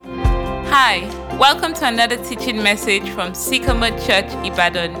Hi, welcome to another teaching message from Sycamore Church,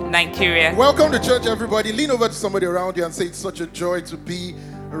 Ibadan, Nigeria. Welcome to church, everybody. Lean over to somebody around you and say, it's such a joy to be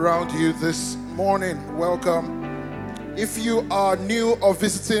around you this morning. Welcome. If you are new or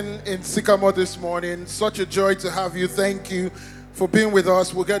visiting in Sycamore this morning, such a joy to have you. Thank you for being with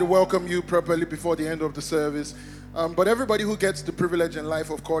us. We'll get to welcome you properly before the end of the service. But everybody who gets the privilege in life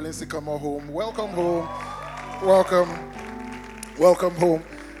of calling Sycamore home, welcome home. Welcome home.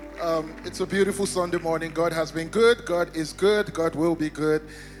 It's a beautiful Sunday morning. God has been good. God is good. God will be good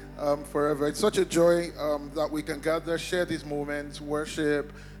forever. It's such a joy that we can gather, share these moments,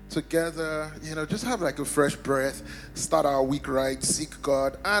 worship together, just have like a fresh breath, start our week right, seek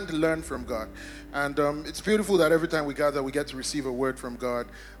God, and learn from God. And it's beautiful that every time we gather, we get to receive a word from God,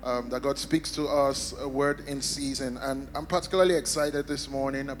 that God speaks to us, a word in season. And I'm particularly excited this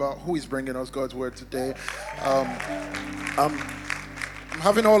morning about who is bringing us God's word today. I'm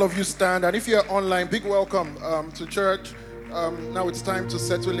having all of you stand, and if you're online, big welcome to church. Now it's time to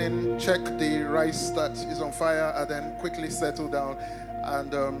settle in, check the rice that is on fire, and then quickly settle down.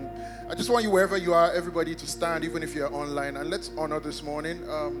 And I just want you, wherever you are, everybody to stand, even if you're online, and let's honor this morning,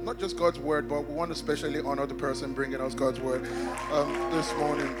 not just God's word, but we want to especially honor the person bringing us God's word this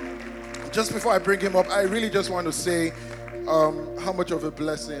morning. Just before I bring him up, I really just want to say how much of a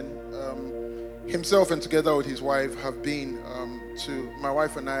blessing himself and together with his wife have been to my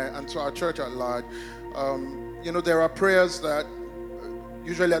wife and I and to our church at large. There are prayers that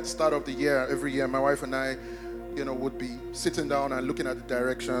usually at the start of the year, every year, my wife and I, would be sitting down and looking at the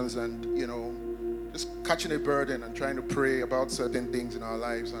directions and, just catching a burden and trying to pray about certain things in our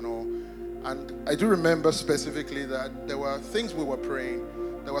lives and all. And I do remember specifically that there were things we were praying.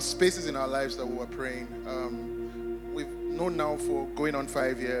 There were spaces in our lives that we were praying. We've known now for going on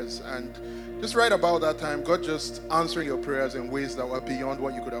 5 years, and just right about that time, God just answering your prayers in ways that were beyond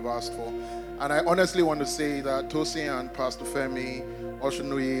what you could have asked for. And I honestly want to say that Tosin and Pastor Femi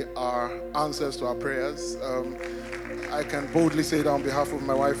Oshunui are answers to our prayers. I can boldly say that on behalf of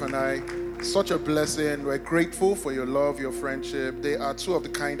my wife and I. Such a blessing. We're grateful for your love, your friendship. They are two of the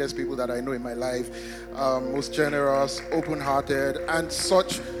kindest people that I know in my life. Most generous, open-hearted, and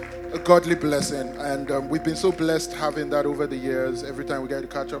such a godly blessing. And we've been so blessed having that over the years, every time we get to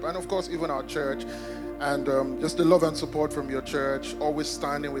catch up. And of course, even our church. And just the love and support from your church, always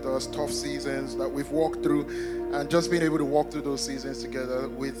standing with us, tough seasons that we've walked through, and just being able to walk through those seasons together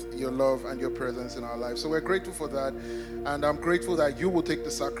with your love and your presence in our lives. So we're grateful for that. And I'm grateful that you will take the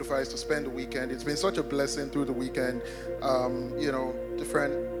sacrifice to spend the weekend. It's been such a blessing through the weekend.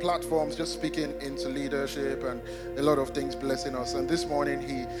 Different platforms, just speaking into leadership and a lot of things blessing us. And this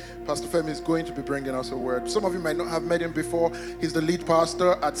morning, Pastor Femi is going to be bringing us a word. Some of you might not have met him before. He's the lead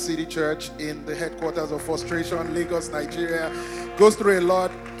pastor at City Church in the headquarters of Frustration, Lagos, Nigeria. Goes through a lot.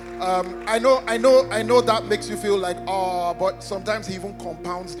 I know that makes you feel like, but sometimes he even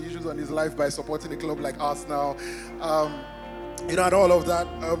compounds the issues on his life by supporting a club like Arsenal. And all of that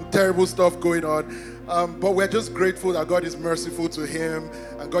terrible stuff going on. But we're just grateful that God is merciful to him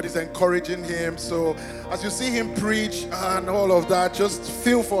and God is encouraging him. So as you see him preach and all of that, just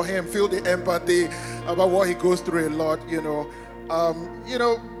feel for him, feel the empathy about what he goes through a lot,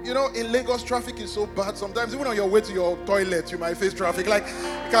 in Lagos, traffic is so bad. Sometimes even on your way to your toilet, you might face traffic. Like,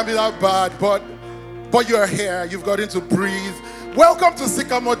 it can't be that bad, but you're here. You've gotten to breathe. Welcome to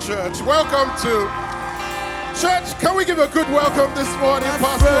Sycamore Church. Welcome to church. Can we give a good welcome this morning,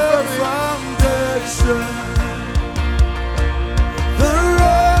 Pastor Femi? The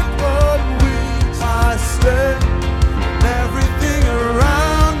rock on which I stand, everything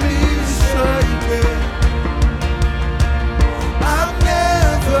around me is shaking. I've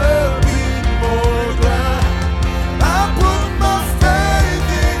never been more glad I put my faith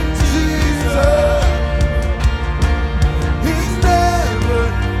in Jesus. He's never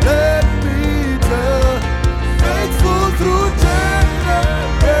let me down, faithful through generations.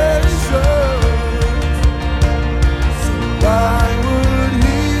 So why would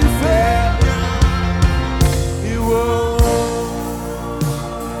he fail? He won't.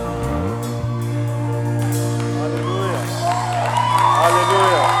 Hallelujah.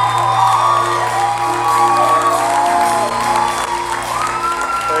 Hallelujah.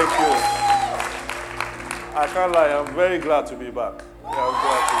 Thank you. I can't lie, I'm very glad to be back. I'm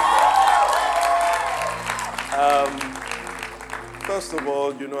glad to be back. First of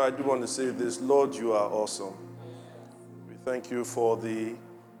all, I do want to say this. Lord, you are awesome. We thank you for the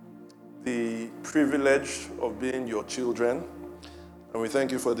privilege of being your children. And we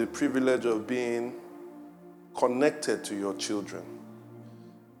thank you for the privilege of being connected to your children.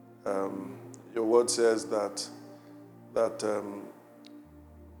 Your word says that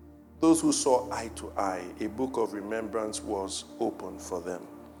those who saw eye to eye, a book of remembrance was opened for them.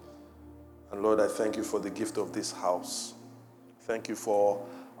 And Lord, I thank you for the gift of this house. Thank you for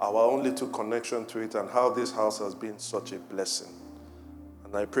our own little connection to it and how this house has been such a blessing.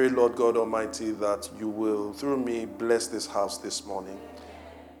 And I pray, Lord God Almighty, that you will, through me, bless this house this morning.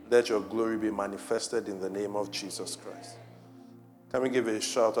 Let your glory be manifested in the name of Jesus Christ. Can we give a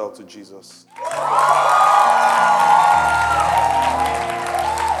shout out to Jesus?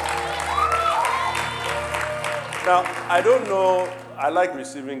 Now, I don't know, I like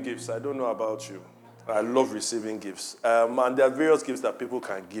receiving gifts. I don't know about you. I love receiving gifts. And there are various gifts that people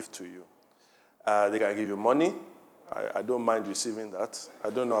can give to you. They can give you money. I don't mind receiving that. I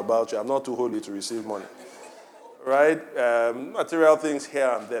don't know about you. I'm not too holy to receive money. Right? Material things here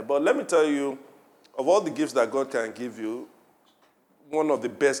and there. But let me tell you, of all the gifts that God can give you, one of the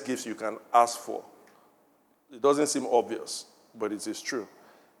best gifts you can ask for, it doesn't seem obvious, but it is true.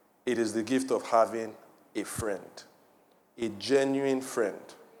 It is the gift of having a friend, a genuine friend,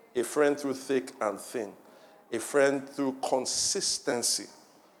 a friend through thick and thin, a friend through consistency,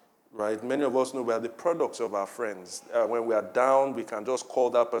 right? Many of us know we are the products of our friends. When we are down, we can just call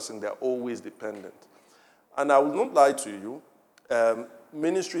that person. They're always dependent. And I will not lie to you,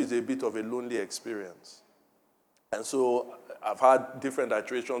 ministry is a bit of a lonely experience. And so I've had different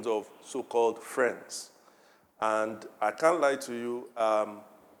iterations of so-called friends. And I can't lie to you,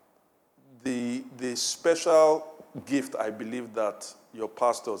 the special gift I believe that your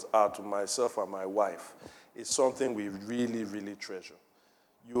pastors are to myself and my wife is something we really, really treasure.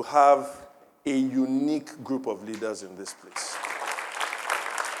 You have a unique group of leaders in this place.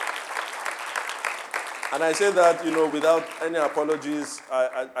 And I say that, without any apologies.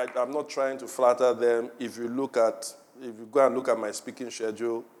 I'm not trying to flatter them. If you go and look at my speaking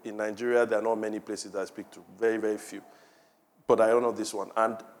schedule in Nigeria, there are not many places that I speak to. Very, very few. But I honor this one.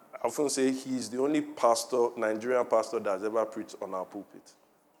 And I often say he's the only Nigerian pastor that has ever preached on our pulpit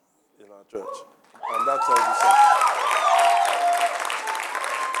in our church. And that tells you something.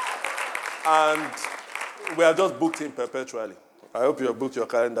 And we are just booked in perpetually. I hope you have booked your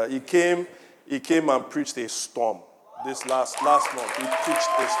calendar. He came and preached a storm. This last month, he preached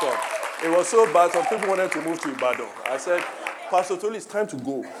a storm. It was so bad, some people wanted to move to Ibadan. I said, Pastor Tolu, it's time to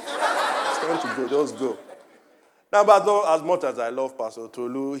go. It's time to go, just go. Now, but as much as I love Pastor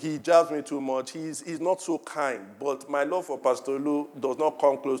Tolu, he jabs me too much. He's not so kind. But my love for Pastor Tolu does not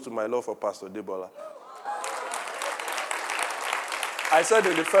come close to my love for Pastor Debola. I said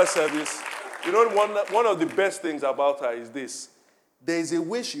in the first service, one of the best things about her is this. There is a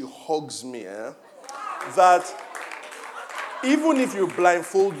way she hugs me, that even if you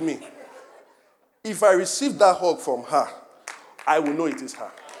blindfold me, if I receive that hug from her, I will know it is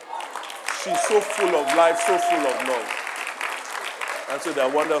her. She's so full of life, so full of love. And so they're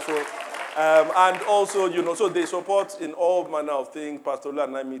wonderful. And also, so they support in all manner of things. Pastor Ola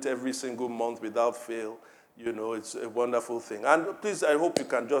and I meet every single month without fail. It's a wonderful thing. And please, I hope you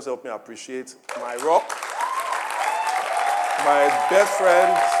can just help me appreciate my rock, my best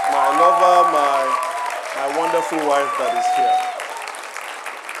friend, my lover, my wonderful wife that is here.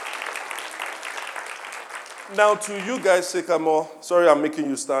 Now, to you guys, Sycamore, sorry I'm making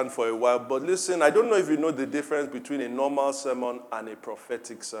you stand for a while, but listen, I don't know if you know the difference between a normal sermon and a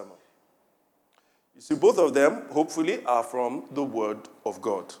prophetic sermon. You see, both of them, hopefully, are from the Word of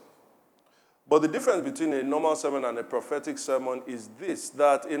God. But the difference between a normal sermon and a prophetic sermon is this,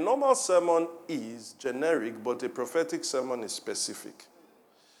 that a normal sermon is generic, but a prophetic sermon is specific.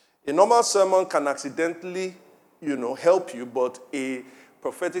 A normal sermon can accidentally, help you, but a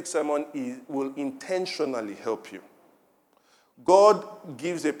prophetic sermon will intentionally help you. God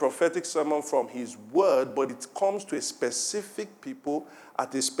gives a prophetic sermon from his word, but it comes to a specific people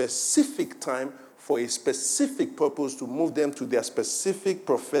at a specific time for a specific purpose to move them to their specific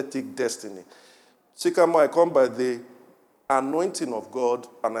prophetic destiny. Sycamore, I come by the anointing of God,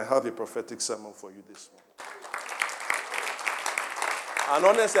 and I have a prophetic sermon for you this morning. And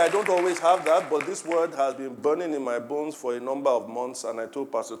honestly, I don't always have that, but this word has been burning in my bones for a number of months. And I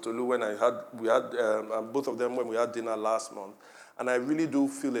told Pastor Tolu when we had both of them when we had dinner last month. And I really do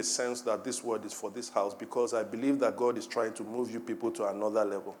feel a sense that this word is for this house because I believe that God is trying to move you people to another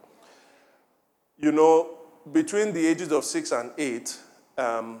level. Between the ages of 6 and 8,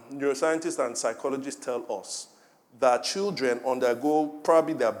 neuroscientists and psychologists tell us that children undergo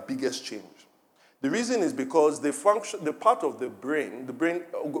probably their biggest change. The reason is because the part of the brain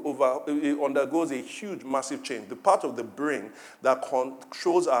undergoes a huge, massive change. The part of the brain that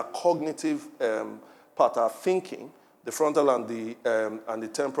controls our cognitive part, our thinking, the frontal and the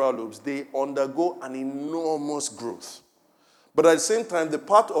temporal lobes, they undergo an enormous growth. But at the same time, the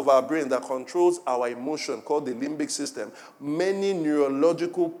part of our brain that controls our emotion, called the limbic system, many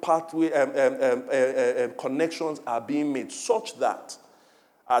neurological pathway connections are being made such that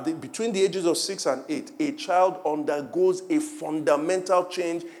between the ages of 6 and 8, a child undergoes a fundamental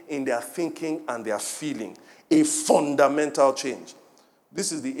change in their thinking and their feeling. A fundamental change.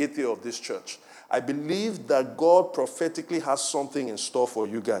 This is the atheist of this church. I believe that God prophetically has something in store for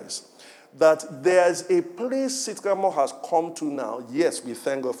you guys. That there's a place Sycamore has come to now. Yes, we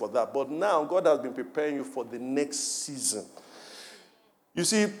thank God for that. But now God has been preparing you for the next season. You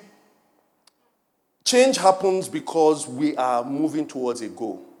see, change happens because we are moving towards a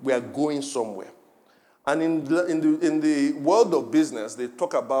goal. We are going somewhere. And in the world of business, they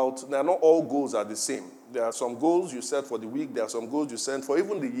talk about, now not all goals are the same. There are some goals you set for the week. There are some goals you set for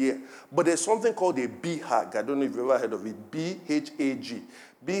even the year. But there's something called a BHAG. I don't know if you've ever heard of it. BHAG.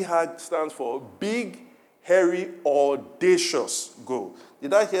 BHAG stands for Big, Hairy, Audacious Goal.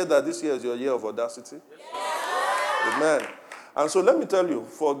 Did I hear that this year is your year of audacity? Yeah. Amen. And so let me tell you,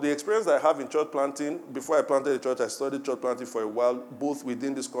 for the experience I have in church planting, before I planted a church, I studied church planting for a while, both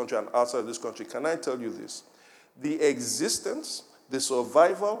within this country and outside this country. Can I tell you this? The existence, the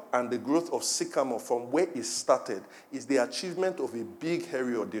survival, and the growth of Sycamore from where it started is the achievement of a big,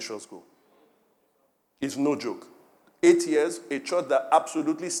 hairy, audacious goal. It's no joke. 8 years, a church that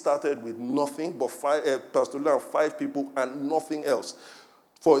absolutely started with nothing but pastoral and 5 people and nothing else.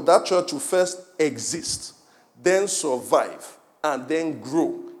 For that church to first exist, then survive, and then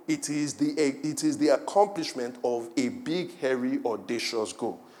grow, it is the accomplishment of a big, hairy, audacious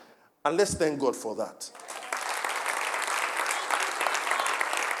goal. And let's thank God for that.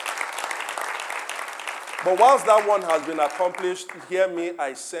 But whilst that one has been accomplished, hear me,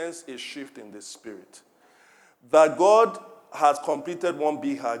 I sense a shift in the spirit. That God has completed one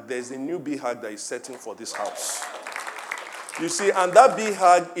BHAG, there's a new BHAG that is setting for this house. You see, and that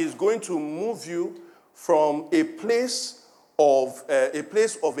BHAG is going to move you from a place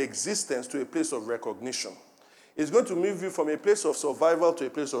of existence to a place of recognition. It's going to move you from a place of survival to a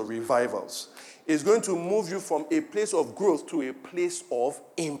place of revivals. It's going to move you from a place of growth to a place of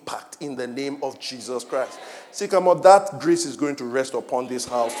impact in the name of Jesus Christ. Sycamore, that grace is going to rest upon this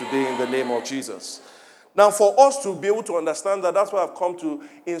house today in the name of Jesus. Now, for us to be able to understand that, that's why I've come to,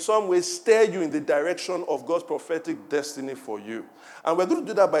 in some ways, steer you in the direction of God's prophetic destiny for you. And we're going to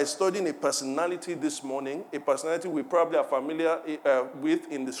do that by studying a personality this morning, a personality we probably are familiar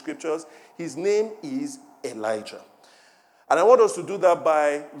with in the scriptures. His name is Elijah. And I want us to do that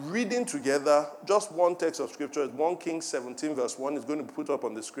by reading together just one text of scripture. 1 Kings 17, verse 1. It's going to be put up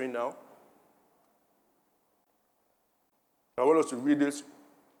on the screen now. I want us to read this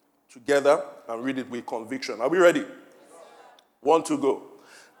together and read it with conviction. Are we ready? 1, 2, go.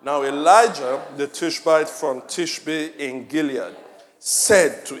 Now Elijah, the Tishbite from Tishbe in Gilead,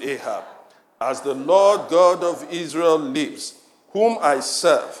 said to Ahab, "As the Lord God of Israel lives, whom I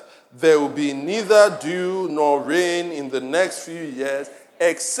serve, there will be neither dew nor rain in the next few years,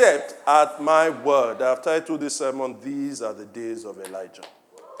 except at my word." I've titled this sermon, "These are the days of Elijah."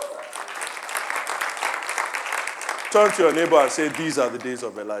 Turn to your neighbor and say, "These are the days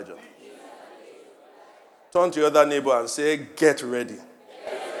of Elijah." Turn to your other neighbor and say, "Get ready."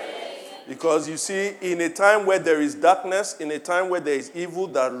 Because you see, in a time where there is darkness, in a time where there is evil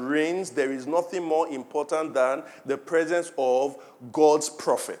that reigns, there is nothing more important than the presence of God's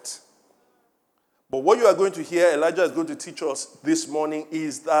prophet. But what you are going to hear, Elijah is going to teach us this morning,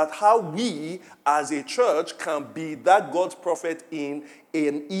 is that how we as a church can be that God's prophet in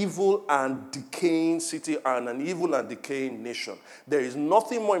an evil and decaying city and an evil and decaying nation. There is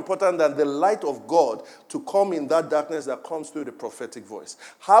nothing more important than the light of God to come in that darkness that comes through the prophetic voice.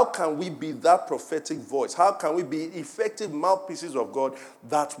 How can we be that prophetic voice? How can we be effective mouthpieces of God?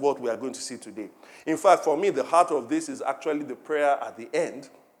 That's what we are going to see today. In fact, for me, the heart of this is actually the prayer at the end.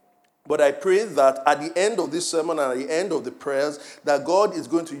 But I pray that at the end of this sermon and at the end of the prayers, that God is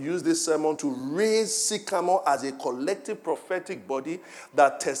going to use this sermon to raise Sycamore as a collective prophetic body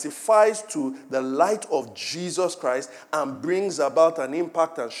that testifies to the light of Jesus Christ and brings about an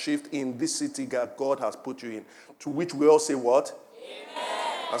impact and shift in this city that God has put you in. To which we all say what? Amen.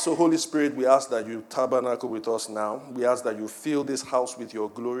 And so, Holy Spirit, we ask that you tabernacle with us now. We ask that you fill this house with your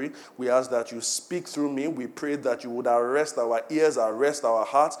glory. We ask that you speak through me. We pray that you would arrest our ears, arrest our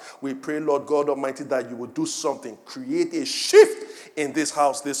hearts. We pray, Lord God Almighty, that you would do something. Create a shift in this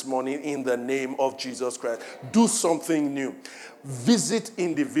house this morning in the name of Jesus Christ. Do something new. Visit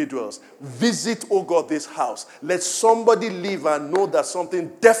individuals. Visit, oh God, this house. Let somebody live and know that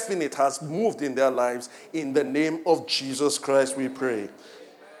something definite has moved in their lives. In the name of Jesus Christ, we pray.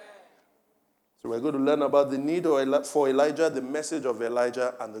 So we're going to learn about the need for Elijah, the message of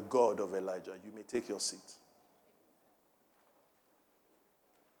Elijah, and the God of Elijah. You may take your seat.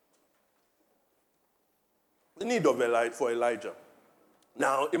 The need for Elijah.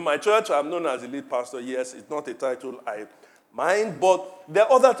 Now, in my church, I'm known as the lead pastor. Yes, it's not a title I mind, but there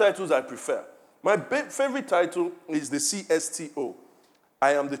are other titles I prefer. My favorite title is the CSTO.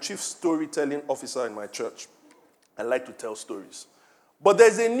 I am the Chief Storytelling Officer in my church. I like to tell stories. But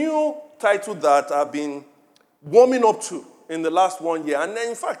there's a new title that I've been warming up to in the last 1 year. And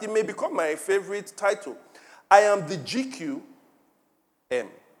in fact, it may become my favorite title. I am the GQM.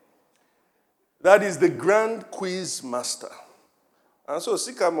 That is the Grand Quiz Master. And so,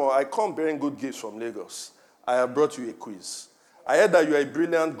 Sycamore, I come bearing good gifts from Lagos. I have brought you a quiz. I heard that you are a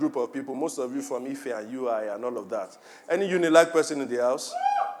brilliant group of people, most of you from Ife and UI and all of that. Any Unilag person in the house?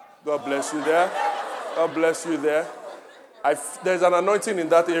 God bless you there. God bless you there. There's an anointing in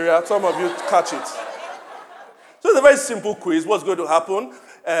that area. Some of you catch it. So it's a very simple quiz. What's going to happen?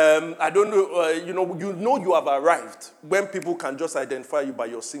 I don't know. You have arrived when people can just identify you by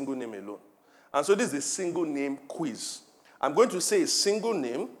your single name alone. And so this is a single name quiz. I'm going to say a single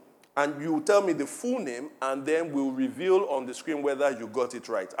name, and you tell me the full name, and then we'll reveal on the screen whether you got it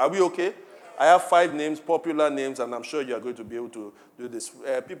right. Are we okay? I have 5 names, popular names, and I'm sure you are going to be able to do this.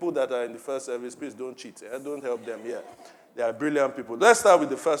 People that are in the first service, please don't cheat. Don't help them here. They are brilliant people. Let's start with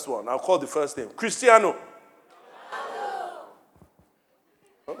the first one. I'll call the first name. Cristiano.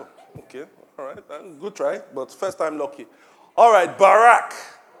 Oh, okay. All right. Good try, but first time lucky. All right, Barack.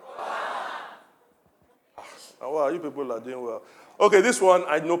 Wow, you people are doing well. Okay, this one,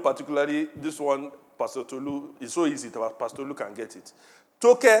 I know particularly, this one, Pastor Tolu, is so easy that Pastor Tolu can get it.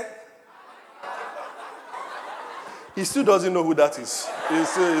 Toke. He still doesn't know who that is.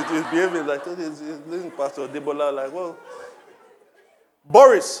 He's behaving like, he's Pastor Debola, like, well.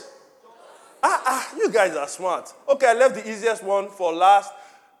 Boris. You guys are smart. Okay, I left the easiest one for last.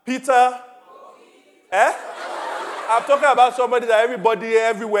 Peter. I'm talking about somebody that everybody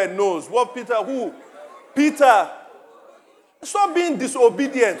everywhere knows. What Peter? Who? Peter. Stop being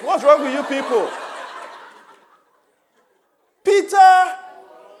disobedient. What's wrong with you people? Peter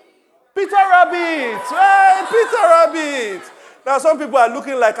Rabbit. Right? Peter Rabbit. Now, some people are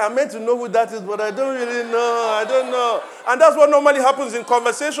looking like I'm meant to know who that is, but I don't really know. I don't know. And that's what normally happens in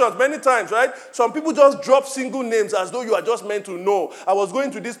conversations many times, right? Some people just drop single names as though you are just meant to know. I was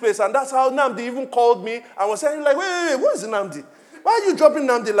going to this place, and that's how Nnamdi even called me. I was saying, like, wait, who is Nnamdi? Why are you dropping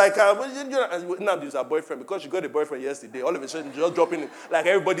Nnamdi like Nnamdi is her boyfriend because she got a boyfriend yesterday. All of a sudden, just dropping it like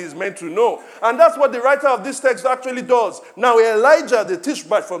everybody is meant to know. And that's what the writer of this text actually does. Now, Elijah, the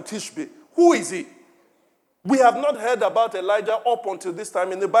Tishbite from Tishbe, who is he? We have not heard about Elijah up until this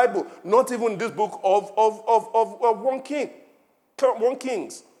time in the Bible. Not even in this book of 1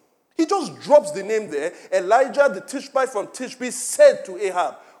 Kings. He just drops the name there. Elijah, the Tishbite from Tishbe, said to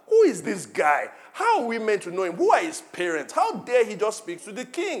Ahab, who is this guy? How are we meant to know him? Who are his parents? How dare he just speak to the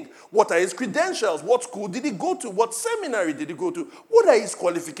king? What are his credentials? What school did he go to? What seminary did he go to? What are his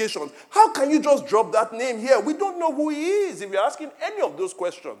qualifications? How can you just drop that name here? We don't know who he is. If you're asking any of those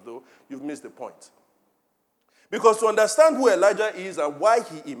questions, though, you've missed the point. Because to understand who Elijah is and why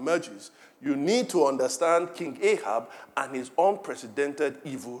he emerges, you need to understand King Ahab and his unprecedented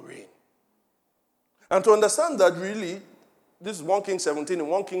evil reign. And to understand that really, this is 1 Kings 17, in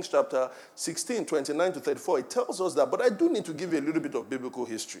 1 Kings chapter 16, 29 to 34, it tells us that, but I do need to give you a little bit of biblical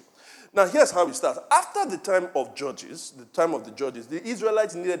history. Now, here's how it starts. After the time of the Judges, the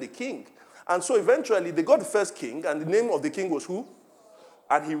Israelites needed a king. And so eventually, they got the first king, and the name of the king was who?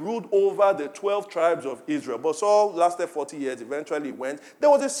 And he ruled over the 12 tribes of Israel. But Saul lasted 40 years, eventually he went. There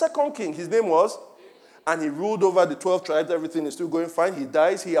was a second king, his name was? And he ruled over the 12 tribes, everything is still going fine. He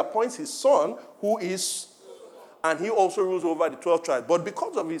dies, he appoints his son, who is... And he also rules over the 12 tribes. But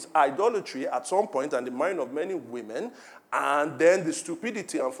because of his idolatry at some point and the mind of many women, and then the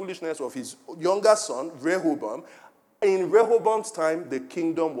stupidity and foolishness of his younger son, Rehoboam, in Rehoboam's time, the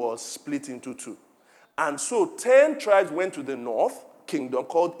kingdom was split into 2. And so 10 tribes went to the north, kingdom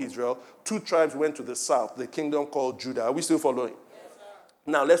called Israel. 2 tribes went to the south, the kingdom called Judah. Are we still following? Yes,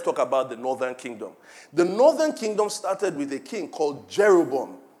 sir. Now let's talk about the northern kingdom. The northern kingdom started with a king called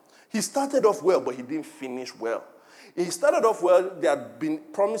Jeroboam. He started off well, but he didn't finish well. He started off well. There had been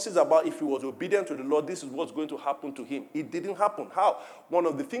promises about if he was obedient to the Lord, this is what's going to happen to him. It didn't happen. How? One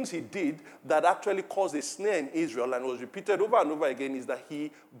of the things he did that actually caused a snare in Israel and was repeated over and over again is that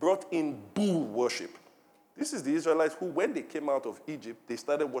he brought in bull worship. This is the Israelites who, when they came out of Egypt, they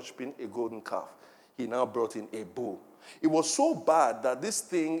started worshiping a golden calf. He now brought in a bull. It was so bad that this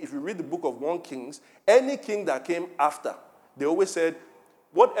thing, if you read the book of 1 Kings, any king that came after, they always said,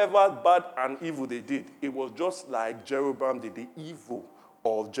 whatever bad and evil they did, it was just like Jeroboam did, the evil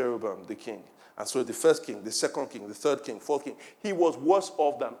of Jeroboam, the king. And so the first king, the second king, the third king, fourth king, he was worse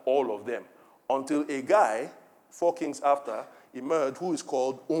off than all of them. Until a guy, 4 kings after, emerged who is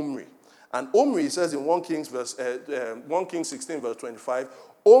called Omri. And Omri, it says in 1 Kings 16, verse 25,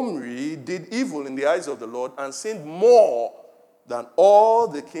 Omri did evil in the eyes of the Lord and sinned more than all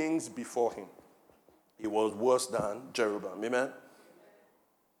the kings before him. He was worse than Jeroboam. Amen?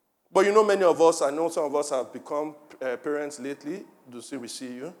 But you know, many of us, I know some of us have become parents lately. Do see we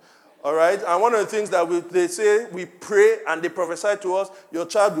see you? All right? And one of the things that they say, we pray and they prophesy to us, your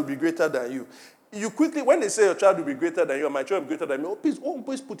child will be greater than you. You quickly, when they say your child will be greater than you, or my child will be greater than me,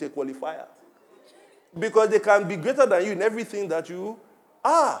 please put a qualifier. Because they can be greater than you in everything that you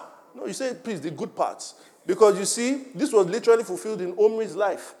are. No, you say, please, the good parts. Because you see, this was literally fulfilled in Omri's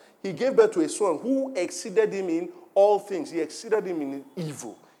life. He gave birth to a son who exceeded him in all things. He exceeded him in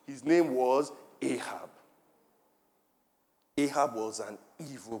evil. His name was Ahab. Ahab was an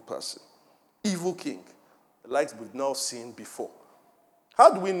evil person. Evil king. The likes we've now seen before.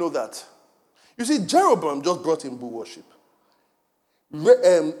 How do we know that? You see, Jeroboam just brought in bull worship.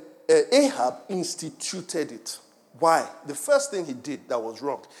 Ahab instituted it. Why? The first thing he did that was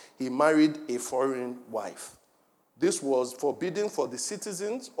wrong, he married a foreign wife. This was forbidden for the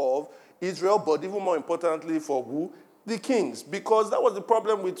citizens of Israel, but even more importantly for who? The kings. Because that was the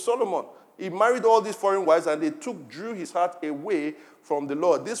problem with Solomon. He married all these foreign wives and they drew his heart away from the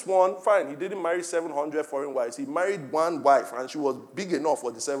Lord. This one, fine, he didn't marry 700 foreign wives. He married one wife and she was big enough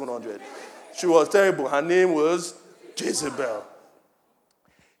for the 700. She was terrible. Her name was Jezebel.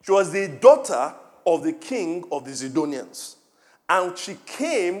 She was the daughter of the king of the Zidonians. And she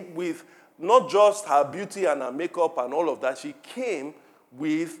came with not just her beauty and her makeup and all of that. She came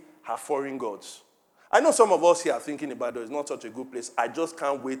with her foreign gods. I know some of us here are thinking Ibadan is not such a good place. I just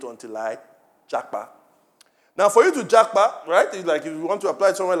can't wait until I jackpot. Now, for you to jackpot, right, it's like if you want to apply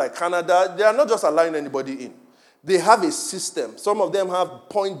it somewhere like Canada, they are not just allowing anybody in. They have a system. Some of them have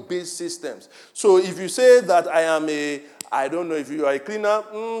point-based systems. So if you say that I don't know, if you are a cleaner,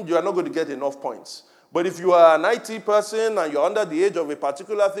 you are not going to get enough points. But if you are an IT person and you're under the age of a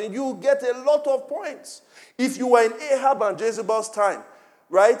particular thing, you get a lot of points. If you were in Ahab and Jezebel's time,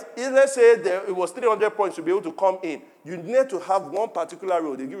 right, let's say it was 300 points to be able to come in. You need to have one particular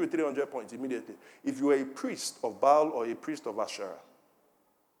role. They give you 300 points immediately. If you were a priest of Baal or a priest of Asherah,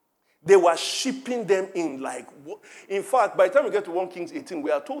 they were shipping them in like, in fact, by the time we get to 1 Kings 18,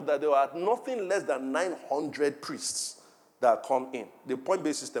 we are told that there were nothing less than 900 priests that come in. The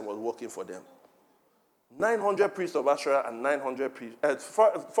point-based system was working for them. 900 priests of Asherah and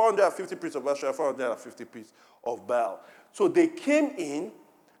 450 priests of Asherah, 450 priests of Baal. So they came in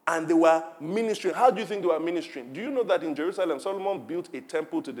and they were ministering. How do you think they were ministering? Do you know that in Jerusalem, Solomon built a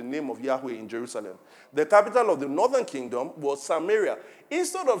temple to the name of Yahweh in Jerusalem? The capital of the northern kingdom was Samaria.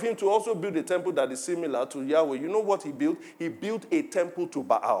 Instead of him to also build a temple that is similar to Yahweh, you know what he built? He built a temple to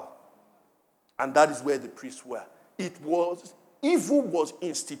Baal. And that is where the priests were. Evil was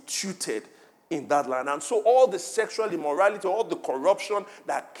instituted in that land. And so all the sexual immorality, all the corruption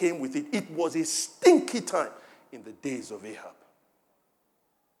that came with it, it was a stinky time in the days of Ahab.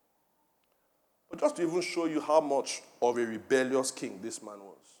 But just to even show you how much of a rebellious king this man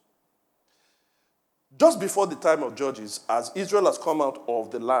was. Just before the time of Judges, as Israel has come out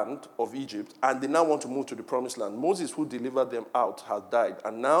of the land of Egypt, and they now want to move to the promised land, Moses, who delivered them out, had died.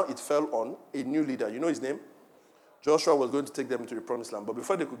 And now it fell on a new leader. You know his name? Joshua was going to take them into the promised land. But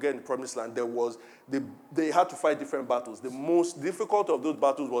before they could get in the promised land, they had to fight different battles. The most difficult of those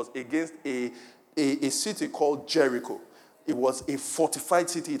battles was against a city called Jericho. It was a fortified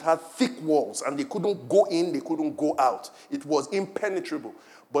city. It had thick walls, and they couldn't go in, they couldn't go out. It was impenetrable.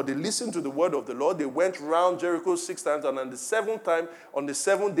 But they listened to the word of the Lord. They went round Jericho 6 times, and on the 7th time, on the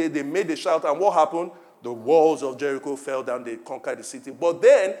 7th day, they made a shout. And what happened? The walls of Jericho fell down. They conquered the city. But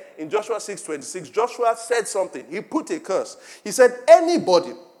then, in Joshua 6:26, Joshua said something. He put a curse. He said,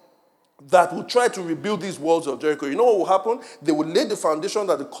 anybody that will try to rebuild these walls of Jericho, you know what will happen? They will lay the foundation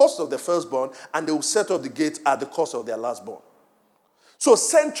at the cost of their firstborn, and they will set up the gates at the cost of their lastborn. So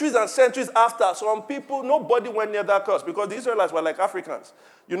centuries and centuries after, some people, nobody went near that curse because the Israelites were like Africans.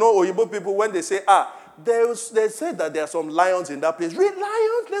 You know, Oyibo people, when they say, they say that there are some lions in that place. Real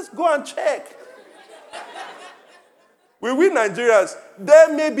lions? Let's go and check. We Nigerians,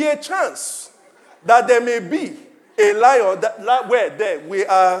 there may be a chance that there may be a lion we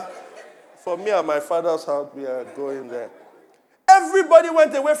are. For me and my father's house, we are going there. Everybody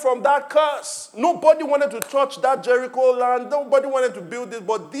went away from that curse. Nobody wanted to touch that Jericho land. Nobody wanted to build it.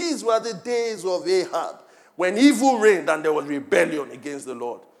 But these were the days of Ahab, When evil reigned and there was rebellion against the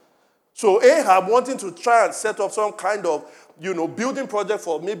Lord. So Ahab, wanting to try and set up some kind of, building project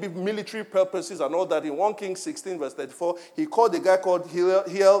for maybe military purposes and all that, in 1 Kings 16 verse 34, he called a guy called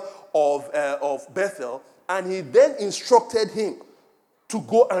Hiel of Bethel, and he then instructed him to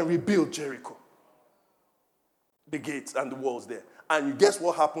go and rebuild Jericho. The gates and the walls there. And you guess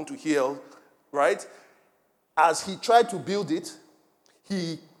what happened to Hiel, right? As he tried to build it,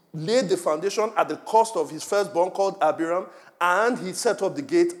 he laid the foundation at the cost of his firstborn called Abiram, and he set up the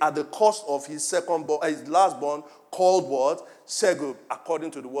gate at the cost of his lastborn called what? Segub,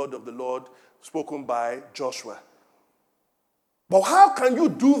 according to the word of the Lord spoken by Joshua. But how can you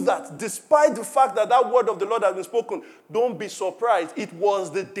do that despite the fact that that word of the Lord has been spoken? Don't be surprised. It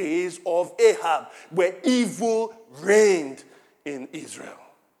was the days of Ahab where evil reigned in Israel.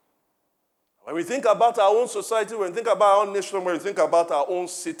 When we think about our own society, when we think about our own nation, when we think about our own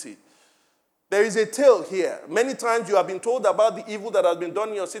city, there is a tale here. Many times you have been told about the evil that has been done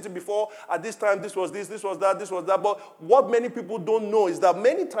in your city before. At this time, this was this was that, this was that. But what many people don't know is that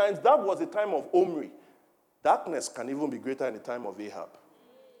many times that was the time of Omri. Darkness can even be greater in the time of Ahab.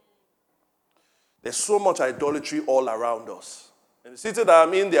 There's so much idolatry all around us. In the city that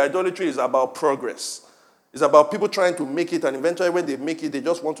I'm in, the idolatry is about progress. It's about people trying to make it, and eventually when they make it, they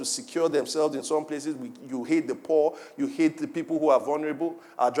just want to secure themselves in some places. You hate the poor. You hate the people who are vulnerable.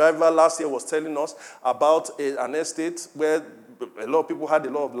 Our driver last year was telling us about an estate where a lot of people had a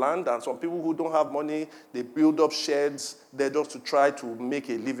lot of land, and some people who don't have money, they build up sheds there just to try to make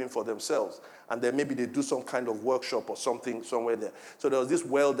a living for themselves. And then maybe they do some kind of workshop or something somewhere there. So there was this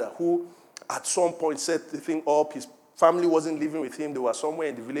welder who at some point set the thing up. His family wasn't living with him. They were somewhere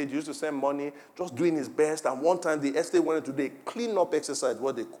in the village. He used to send money, just doing his best. And one time the estate wanted to do a clean-up exercise,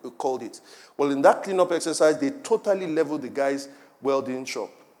 what they called it. Well, in that clean-up exercise, they totally leveled the guy's welding shop.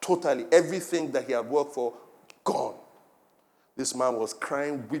 Totally. Everything that he had worked for, gone. This man was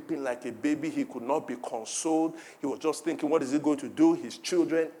crying, weeping like a baby. He could not be consoled. He was just thinking, what is he going to do? His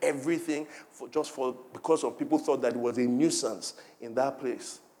children, everything, because of people thought that he was a nuisance in that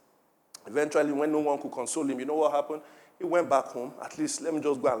place. Eventually, when no one could console him, you know what happened? He went back home. At least let me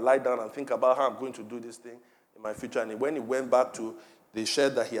just go and lie down and think about how I'm going to do this thing in my future. And when he went back to the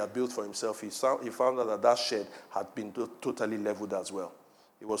shed that he had built for himself, he found out that shed had been totally leveled as well.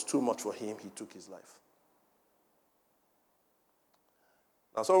 It was too much for him. He took his life.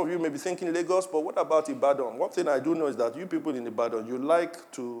 Now, some of you may be thinking Lagos, but what about Ibadan? One thing I do know is that you people in Ibadan, you like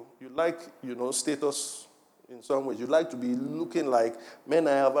status in some ways. You like to be looking like, men,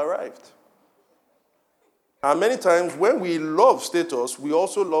 I have arrived. And many times when we love status, we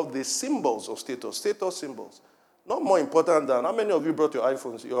also love the symbols of status symbols. Not more important than, how many of you brought your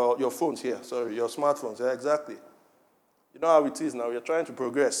iPhones, your phones here? Sorry, your smartphones. Yeah, exactly. You know how it is now. We're trying to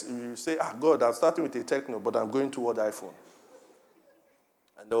progress. You say, God, I'm starting with a Techno, but I'm going toward iPhone.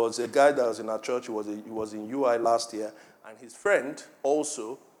 And there was a guy that was in our church. He was in UI last year. And his friend,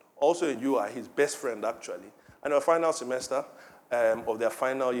 also in UI, his best friend actually, and the final semester of their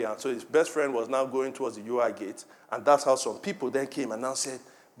final year. So his best friend was now going towards the UI gate. And that's how some people then came and now said,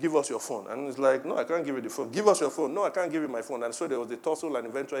 give us your phone. And he's like, no, I can't give you the phone. Give us your phone. No, I can't give you my phone. And so there was a tussle, and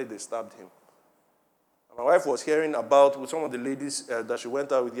eventually they stabbed him. And my wife was hearing about, with some of the ladies that she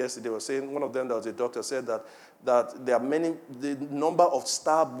went out with yesterday, was saying, one of them that was a doctor said that there are the number of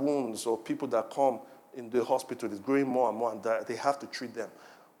stab wounds of people that come in the hospital is growing more and more, and they have to treat them.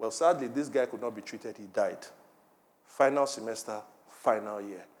 Well, sadly, this guy could not be treated. He died. Final semester, final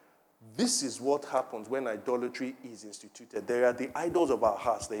year. This is what happens when idolatry is instituted. There are the idols of our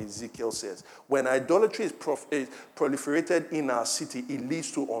hearts, that Ezekiel says. When idolatry is proliferated in our city, it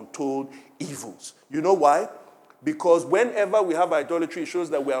leads to untold evils. You know why? Because whenever we have idolatry, it shows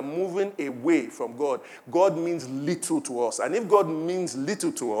that we are moving away from God. God means little to us. And if God means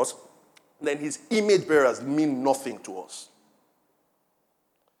little to us, then his image bearers mean nothing to us.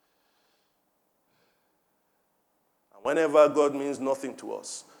 And whenever God means nothing to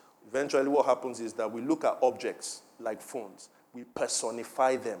us, eventually what happens is that we look at objects like phones, we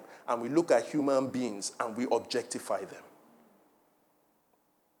personify them, and we look at human beings and we objectify them.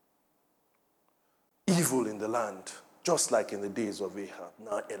 Evil in the land, just like in the days of Ahab.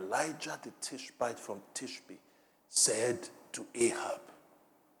 Now Elijah the Tishbite from Tishbe said to Ahab,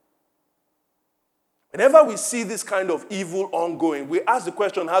 whenever we see this kind of evil ongoing, we ask the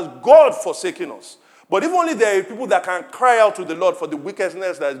question, has God forsaken us? But if only there are people that can cry out to the Lord for the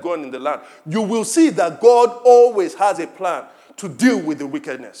wickedness that is going in the land, you will see that God always has a plan to deal with the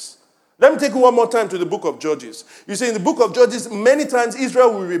wickedness. Let me take you one more time to the book of Judges. You see, in the book of Judges, many times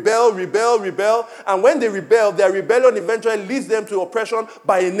Israel will rebel, and when they rebel, their rebellion eventually leads them to oppression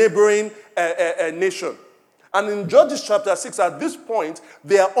by a neighboring nation. And in Judges chapter 6, at this point,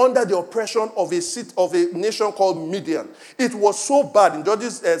 they are under the oppression of a nation called Midian. It was so bad. In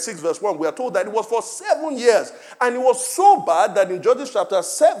Judges 6 verse 1, we are told that it was for 7 years. And it was so bad that in Judges chapter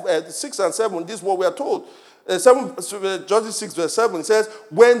 6 and 7, this is what we are told. Judges 6 verse 7 it says,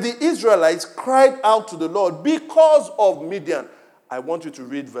 when the Israelites cried out to the Lord because of Midian. I want you to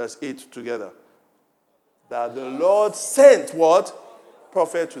read verse 8 together. That the Lord sent what?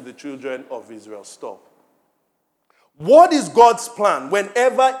 Prophet to the children of Israel. Stop. What is God's plan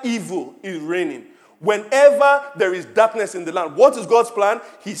whenever evil is reigning? Whenever there is darkness in the land, what is God's plan?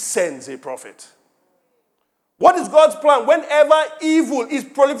 He sends a prophet. What is God's plan? Whenever evil is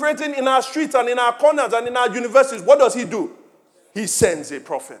proliferating in our streets and in our corners and in our universities, what does he do? He sends a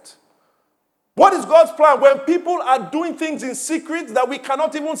prophet. What is God's plan? When people are doing things in secret that we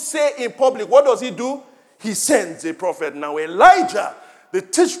cannot even say in public, what does he do? He sends a prophet. Now Elijah, the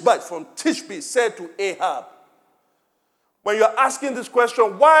Tishbite from Tishbe, said to Ahab, when you're asking this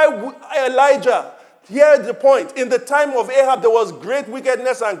question, why would Elijah? Here's the point. In the time of Ahab, there was great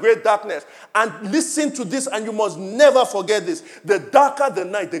wickedness and great darkness. And listen to this, and you must never forget this. The darker the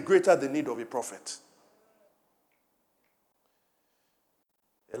night, the greater the need of a prophet.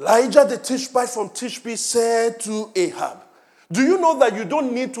 Elijah the Tishbite from Tishbe said to Ahab, do you know that you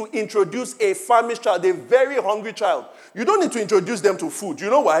don't need to introduce a famished child, a very hungry child? You don't need to introduce them to food.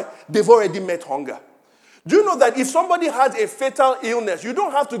 You know why? They've already met hunger. Do you know that if somebody has a fatal illness, you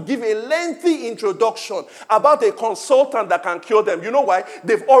don't have to give a lengthy introduction about a consultant that can cure them? You know why?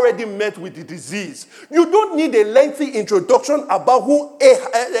 They've already met with the disease. You don't need a lengthy introduction about who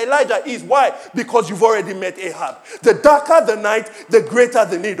Elijah is. Why? Because you've already met Ahab. The darker the night, the greater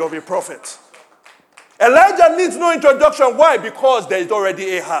the need of a prophet. Elijah needs no introduction. Why? Because there is already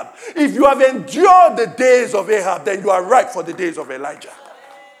Ahab. If you have endured the days of Ahab, then you are ripe for the days of Elijah.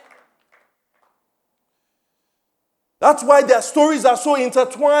 That's why their stories are so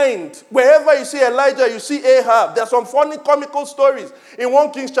intertwined. Wherever you see Elijah, you see Ahab. There are some funny comical stories. In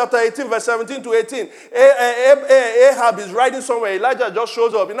 1 Kings chapter 18, verse 17 to 18, Ahab is riding somewhere. Elijah just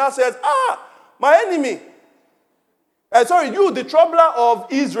shows up. He now says, my enemy. You, the troubler of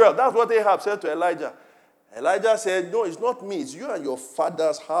Israel. That's what Ahab said to Elijah. Elijah said, no, it's not me. It's you and your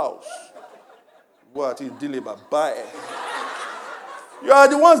father's house. What? You deliver. Bye. You are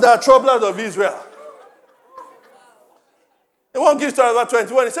the ones that are troublers of Israel. In 1 Kings chapter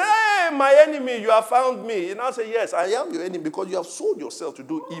 21, he said, hey, my enemy, you have found me. He now said, yes, I am your enemy because you have sold yourself to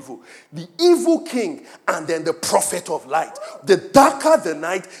do evil. The evil king and then the prophet of light. The darker the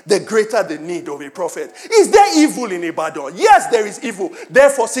night, the greater the need of a prophet. Is there evil in Ibadan? Yes, there is evil.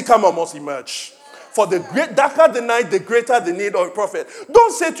 Therefore, Sycamore must emerge. For the darker the night, the greater the need of a prophet.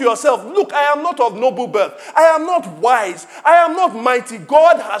 Don't say to yourself, look, I am not of noble birth. I am not wise. I am not mighty.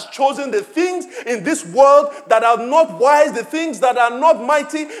 God has chosen the things in this world that are not wise, the things that are not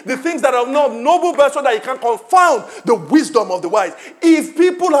mighty, the things that are not noble birth, so that he can confound the wisdom of the wise. If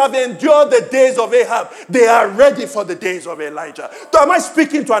people have endured the days of Ahab, they are ready for the days of Elijah. So am I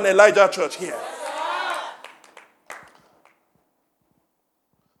speaking to an Elijah church here?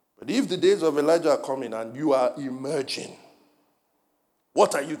 But if the days of Elijah are coming and you are emerging,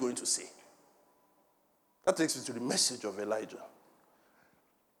 what are you going to say? That takes you to the message of Elijah.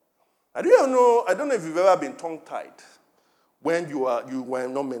 I don't know if you've ever been tongue-tied when you were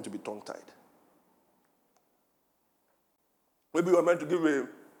not meant to be tongue-tied. Maybe you were meant to give a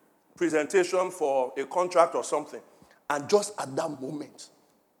presentation for a contract or something, and just at that moment,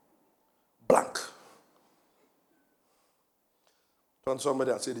 blank. Turn to somebody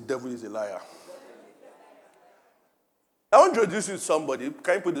and say, the devil is a liar. I want to introduce you to somebody.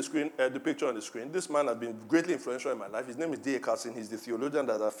 Can you put the picture on the screen? This man has been greatly influential in my life. His name is D.A. Carson. He's the theologian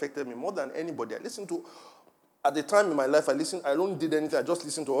that affected me more than anybody. At the time in my life, I don't did anything. I just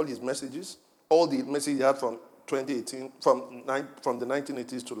listened to all his messages. All the messages he had from 2018, from the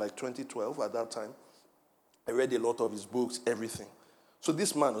 1980s to like 2012 at that time. I read a lot of his books, everything. So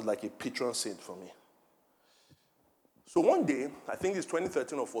this man was like a patron saint for me. So one day, I think it's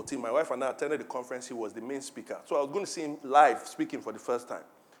 2013 or 14, my wife and I attended the conference. He was the main speaker. So I was going to see him live speaking for the first time.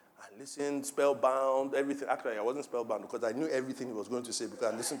 I listened, spellbound, everything. Actually, I wasn't spellbound because I knew everything he was going to say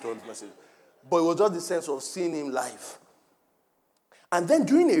because I listened to all his messages. But it was just the sense of seeing him live. And then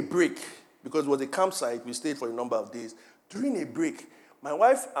during a break, because it was a campsite, we stayed for a number of days. During a break, my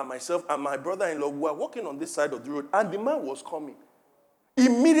wife and myself and my brother-in-law were walking on this side of the road, and the man was coming.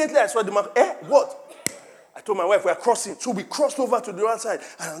 Immediately, I saw the man. What? I told my wife, we are crossing. So we crossed over to the other side.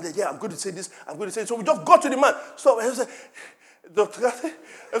 And I'm like, I'm going to say this. I'm going to say this. So we just got to the man. So I was like, Dr.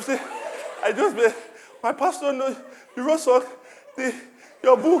 My pastor knows, you wrote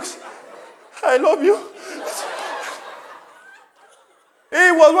your books. I love you.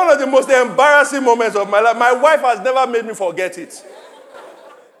 It was one of the most embarrassing moments of my life. My wife has never made me forget it.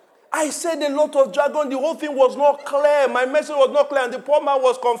 I said a lot of jargon. The whole thing was not clear. My message was not clear, and the poor man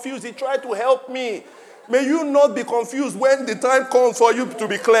was confused. He tried to help me. May you not be confused when the time comes for you to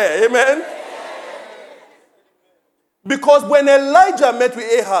be clear. Amen? Because when Elijah met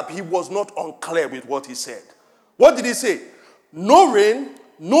with Ahab, he was not unclear with what he said. What did he say? No rain,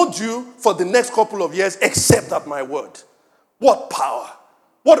 no dew for the next couple of years except at my word. What power,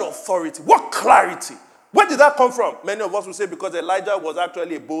 what authority, what clarity. Where did that come from? Many of us will say because Elijah was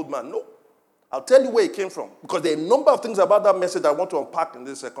actually a bold man. No. I'll tell you where it came from. Because there are a number of things about that message I want to unpack in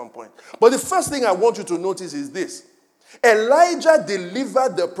this second point. But the first thing I want you to notice is this. Elijah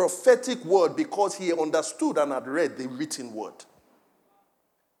delivered the prophetic word because he understood and had read the written word.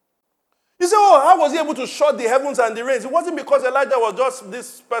 You say, oh, how was he able to shut the heavens and the rains? It wasn't because Elijah was just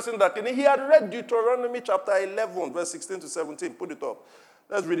this person that he had read Deuteronomy chapter 11, verse 16 to 17. Put it up.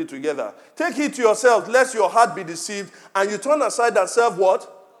 Let's read it together. Take heed to yourselves, lest your heart be deceived, and you turn aside and serve what?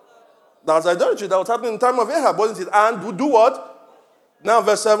 That was idolatry. That was happening in the time of Ahab, wasn't it? And do what? Now,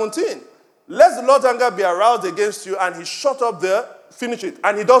 verse 17. Lest the Lord's anger be aroused against you, and he shut up there. Finish it.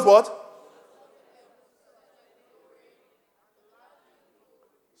 And he does what?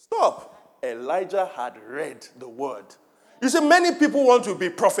 Stop. Elijah had read the word. You see, many people want to be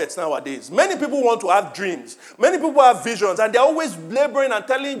prophets nowadays. Many people want to have dreams. Many people have visions, and they're always laboring and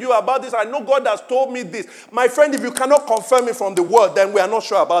telling you about this. I know God has told me this. My friend, if you cannot confirm it from the word, then we are not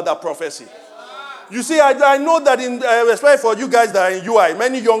sure about that prophecy. You see, I know that especially for you guys that are in UI,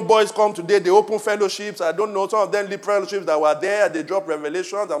 many young boys come today, they open fellowships. I don't know, some of them lead fellowships that were there, they drop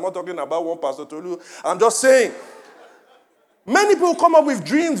revelations. I'm not talking about one Pastor Tolu. I'm just saying, many people come up with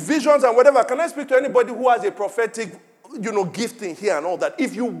dreams, visions, and whatever. Can I speak to anybody who has a prophetic gifting here and all that?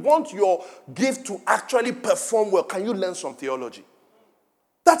 If you want your gift to actually perform well, can you learn some theology?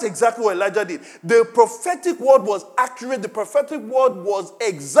 That's exactly what Elijah did. The prophetic word was accurate. The prophetic word was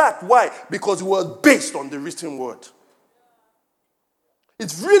exact. Why? Because it was based on the written word.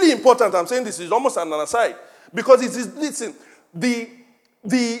 It's really important. I'm saying this is almost an aside. Because it is, listen, the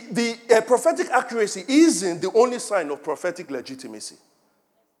prophetic accuracy isn't the only sign of prophetic legitimacy.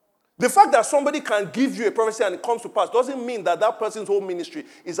 The fact that somebody can give you a prophecy and it comes to pass doesn't mean that that person's whole ministry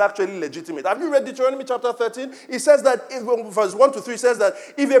is actually legitimate. Have you read Deuteronomy chapter 13? It says that, verse 1 to 3 says that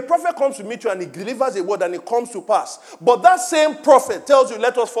if a prophet comes to meet you and he delivers a word and it comes to pass, but that same prophet tells you,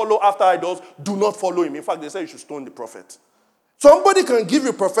 let us follow after idols, do not follow him. In fact, they say you should stone the prophet. Somebody can give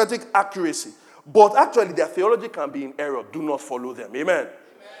you prophetic accuracy, but actually their theology can be in error. Do not follow them. Amen.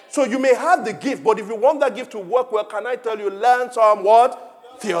 So you may have the gift, but if you want that gift to work well, can I tell you, learn some what?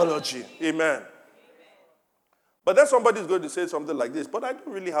 Theology. Amen. But then somebody's going to say something like this, but I don't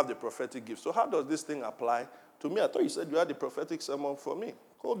really have the prophetic gift. So how does this thing apply to me? I thought you said you had the prophetic sermon for me.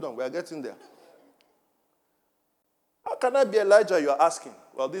 Hold on, we are getting there. How can I be Elijah, you are asking?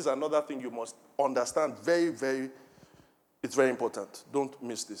 Well, this is another thing you must understand. It's very important. Don't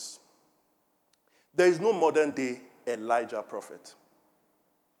miss this. There is no modern day Elijah prophet.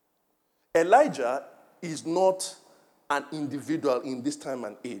 Elijah is not an individual in this time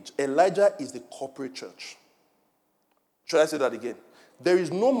and age. Elijah is the corporate church. Should I say that again? There is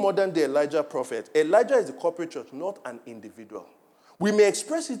no modern day Elijah prophet. Elijah is the corporate church, not an individual. We may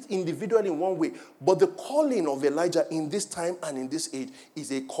express it individually in one way, but the calling of Elijah in this time and in this age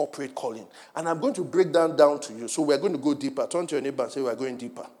is a corporate calling. And I'm going to break that down to you. So we're going to go deeper. Turn to your neighbor and say we're going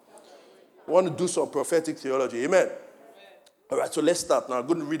deeper. We want to do some prophetic theology. Amen. All right, so let's start now. I'm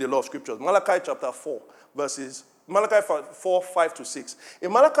going to read a lot of scriptures. Malachi chapter 4, Malachi 4, 5 to 6.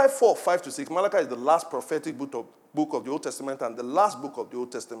 In Malachi 4, 5 to 6, Malachi is the last prophetic book of the Old Testament and the last book of the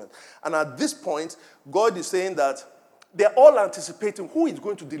Old Testament. And at this point, God is saying that they're all anticipating who is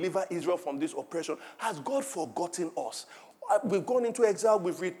going to deliver Israel from this oppression. Has God forgotten us? We've gone into exile,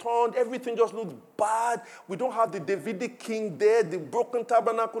 we've returned, everything just looks bad. We don't have the Davidic king there. The broken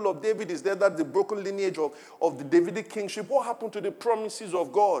tabernacle of David is there. That's the broken lineage of the Davidic kingship. What happened to the promises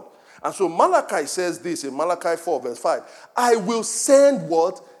of God? And so Malachi says this in Malachi 4 verse 5. I will send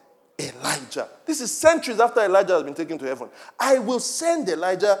what? Elijah. This is centuries after Elijah has been taken to heaven. I will send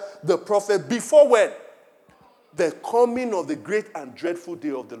Elijah the prophet before when? The coming of the great and dreadful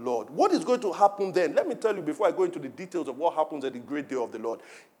day of the Lord. What is going to happen then? Let me tell you before I go into the details of what happens at the great day of the Lord.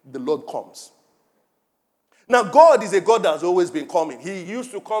 The Lord comes. Now, God is a God that has always been coming. He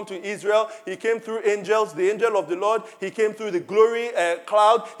used to come to Israel. He came through angels, the angel of the Lord. He came through the glory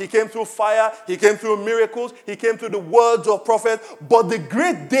cloud. He came through fire. He came through miracles. He came through the words of prophets. But the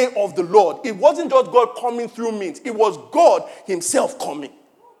great day of the Lord, it wasn't just God coming through means. It was God himself coming.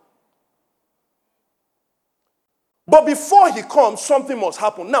 But before he comes, something must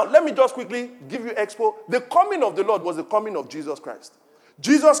happen. Now, let me just quickly give you expo. The coming of the Lord was the coming of Jesus Christ.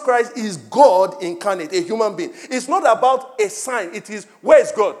 Jesus Christ is God incarnate, a human being. It's not about a sign. It is, where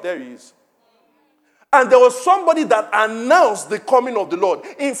is God? There he is. And there was somebody that announced the coming of the Lord.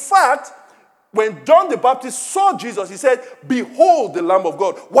 In fact, when John the Baptist saw Jesus, he said, behold the Lamb of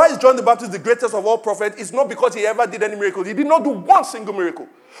God. Why is John the Baptist the greatest of all prophets? It's not because he ever did any miracle. He did not do one single miracle.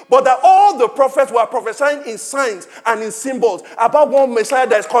 But that all the prophets were prophesying in signs and in symbols about one Messiah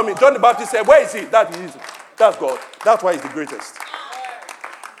that is coming. John the Baptist said, where is he? That is, that's God. That's why he's the greatest.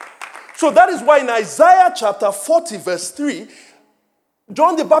 So that is why in Isaiah chapter 40 verse 3,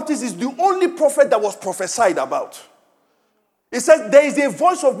 John the Baptist is the only prophet that was prophesied about. It says, there is a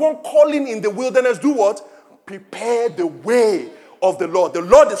voice of one calling in the wilderness. Do what? Prepare the way of the Lord. The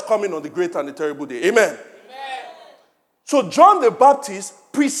Lord is coming on the great and the terrible day. Amen. Amen. So John the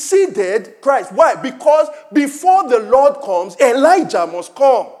Baptist preceded Christ. Why? Because before the Lord comes, Elijah must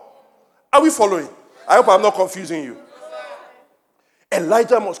come. Are we following? I hope I'm not confusing you.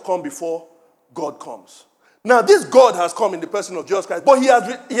 Elijah must come before God comes. Now, this God has come in the person of Jesus Christ, but he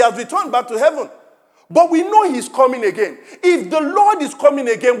has returned back to heaven. But we know he's coming again. If the Lord is coming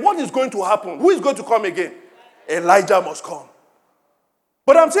again, what is going to happen? Who is going to come again? Elijah must come.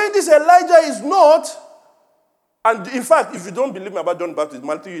 But I'm saying this Elijah is not, and in fact, if you don't believe me about John the Baptist,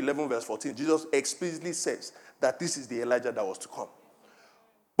 Matthew 11 verse 14, Jesus explicitly says that this is the Elijah that was to come.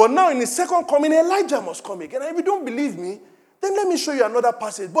 But now in his second coming, Elijah must come again. And if you don't believe me, then let me show you another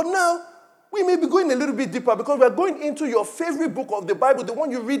passage. But now, we may be going a little bit deeper because we are going into your favorite book of the Bible, the one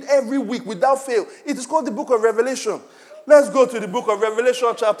you read every week without fail. It is called the book of Revelation. Let's go to the book of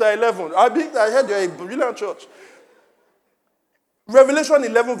Revelation chapter 11. I heard you're a brilliant church. Revelation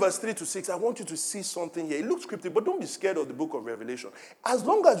 11 verse 3 to 6. I want you to see something here. It looks scripted, but don't be scared of the book of Revelation. As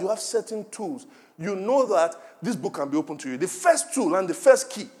long as you have certain tools, you know that this book can be open to you. The first tool and the first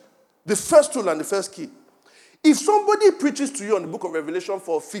key. The first tool and the first key. If somebody preaches to you on the book of Revelation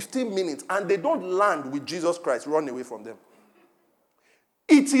for 15 minutes and they don't land with Jesus Christ, run away from them.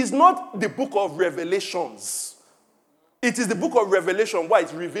 It is not the book of Revelations. It is the book of Revelation. Why?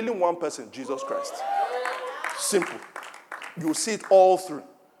 It's revealing one person, Jesus Christ. Simple. You'll see it all through.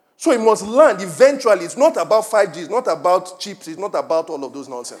 So it must land eventually. It's not about 5G. It's not about chips. It's not about all of those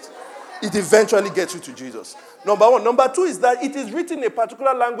nonsense. It eventually gets you to Jesus. Number one. Number two is that it is written in a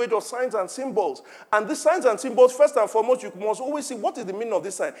particular language of signs and symbols. And these signs and symbols, first and foremost, you must always see what is the meaning of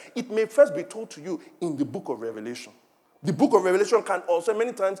this sign. It may first be told to you in the book of Revelation. The book of Revelation can also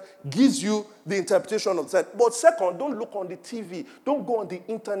many times gives you the interpretation of the sign. But second, don't look on the TV. Don't go on the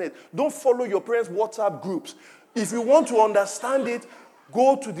internet. Don't follow your parents' WhatsApp groups. If you want to understand it,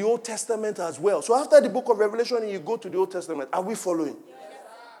 go to the Old Testament as well. So after the book of Revelation, you go to the Old Testament. Are we following?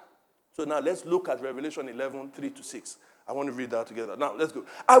 So now let's look at Revelation 11, 3 to 6. I want to read that together. Now, let's go.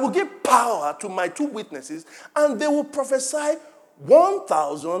 I will give power to my two witnesses, and they will prophesy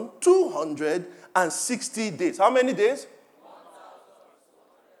 1,260 days. How many days?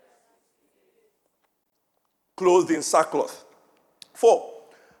 Clothed in sackcloth. 4.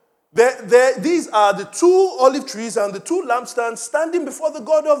 These are the two olive trees and the two lampstands standing before the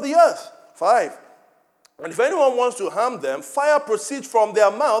God of the earth. 5. And if anyone wants to harm them, fire proceeds from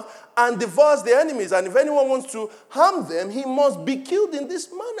their mouth and devours their enemies. And if anyone wants to harm them, he must be killed in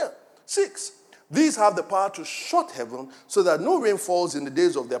this manner. 6. These have the power to shut heaven so that no rain falls in the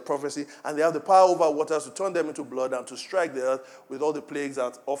days of their prophecy, and they have the power over waters to turn them into blood and to strike the earth with all the plagues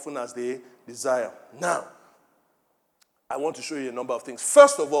as often as they desire. Now, I want to show you a number of things.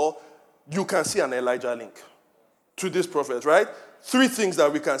 First of all, you can see an Elijah link to this prophet, right? 3 things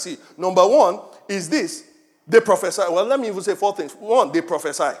that we can see. Number 1 is this. They prophesy. Well, let me even say 4 things. 1, they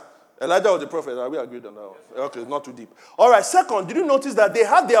prophesy. Elijah was the prophet. Are we agreed on that? Okay, it's not too deep. All right, second, did you notice that they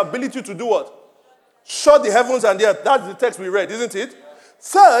have the ability to do what? Shut the heavens and the earth. That's the text we read, isn't it?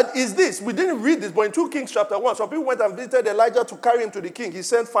 Third is this. We didn't read this, but in 2 Kings chapter 1, some people went and visited Elijah to carry him to the king. He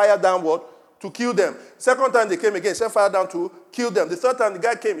sent fire downward to kill them. Second time they came again, sent fire down to kill them. The third time the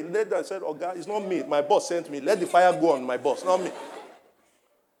guy came, he laid down and said, oh God, it's not me. My boss sent me. Let the fire go on my boss, not me.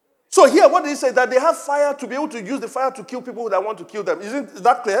 So here, what did he say? That they have fire to be able to use the fire to kill people that want to kill them. Is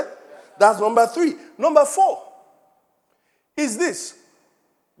that clear? That's number 3. Number 4 is this.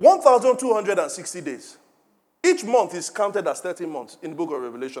 1,260 days. Each month is counted as 30 months in the book of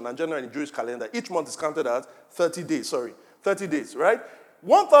Revelation and generally in the Jewish calendar. Each month is counted as 30 days, 30 days, right?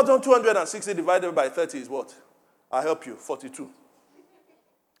 1,260 divided by 30 is what? I'll help you, 42.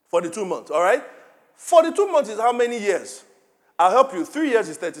 42 months, all right? 42 months is how many years? I'll help you. 3 years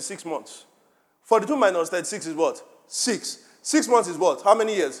is 36 months. 42 minus 36 is what? 6. 6 months is what? How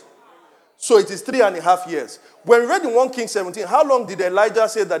many years? So it is 3.5 years. When we read in 1 Kings 17, how long did Elijah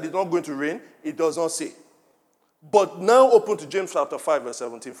say that it's not going to rain? It does not say. But now open to James chapter 5 verse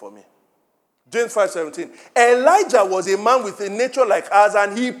 17 for me. James 5:17. Elijah was a man with a nature like ours,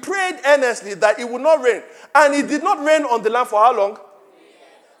 and he prayed earnestly that it would not rain. And it did not rain on the land for how long?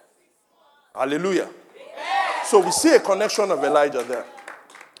 Hallelujah. So we see a connection of Elijah there.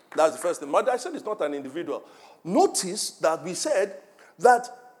 That's the first thing. But I said it's not an individual. Notice that we said that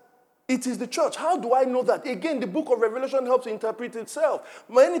it is the church. How do I know that? Again, the book of Revelation helps interpret itself.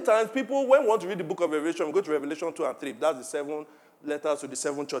 Many times people, when we want to read the book of Revelation, we go to Revelation 2 and 3. That's the 7 letters to the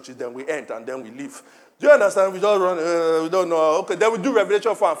 7 churches, then we end and then we leave. Do you understand? We just run, we don't know. Okay, then we do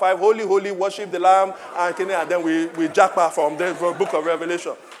Revelation 4 and 5. Holy, holy, worship the Lamb, and then we jackpot from the book of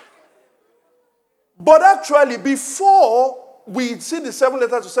Revelation. But actually, before we see the 7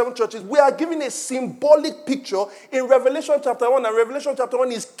 letters to 7 churches, we are given a symbolic picture in Revelation chapter 1. And Revelation chapter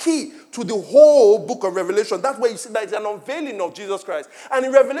 1 is key to the whole book of Revelation. That's where you see that it's an unveiling of Jesus Christ. And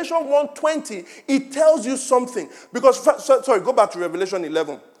in Revelation 1:20, it tells you something. Because, go back to Revelation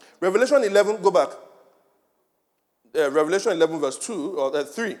 11. Revelation 11, go back. Revelation 11 verse 2, or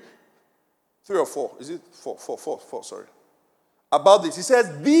 3. 3 or 4. Is it 4? 4, sorry. About this. He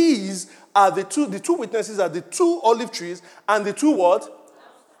says, these are the two witnesses are the 2 olive trees and the 2 what?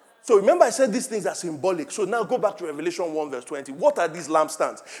 So remember I said these things are symbolic. So now go back to Revelation 1 verse 20. What are these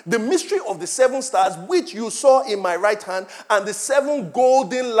lampstands? The mystery of the 7 stars which you saw in my right hand and the 7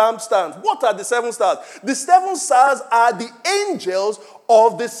 golden lampstands. What are the 7 stars? The 7 stars are the angels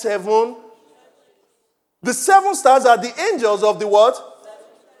of the 7. The 7 stars are the angels of the what?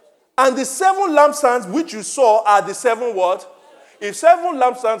 And the 7 lampstands which you saw are the 7 what? If 7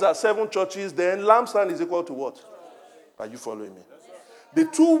 lampstands are 7 churches, then lampstand is equal to what? Are you following me? The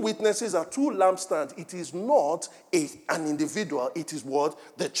 2 witnesses are 2 lampstands. It is not an individual. It is what?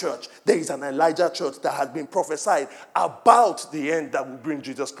 The church. There is an Elijah church that has been prophesied about the end that will bring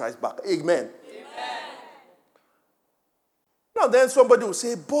Jesus Christ back. Amen. Amen. Now then somebody will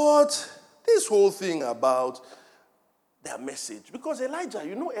say, but this whole thing about their message. Because Elijah,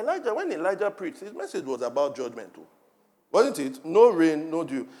 when Elijah preached, his message was about judgment too. Wasn't it? No rain, no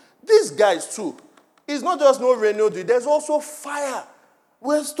dew. These guys too, it's not just no rain, no dew. There's also fire.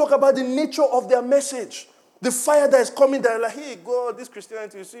 Let's talk about the nature of their message. The fire that is coming there, like, hey, God, this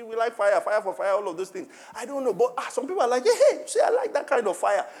Christianity, you see, we like fire for fire, all of those things. I don't know, but some people are like, hey, see, I like that kind of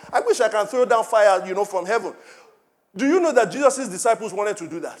fire. I wish I can throw down fire, from heaven. Do you know that Jesus' disciples wanted to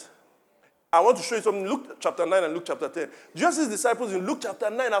do that? I want to show you something. Luke chapter 9 and Luke chapter 10. Jesus' disciples in Luke chapter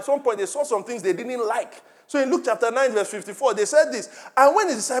 9, at some point, they saw some things they didn't like. So in Luke chapter 9, verse 54, they said this. And when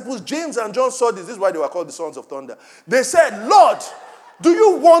the disciples, James and John, saw this is why they were called the sons of thunder. They said, Lord, do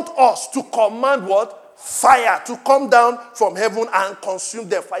you want us to command what? Fire to come down from heaven and consume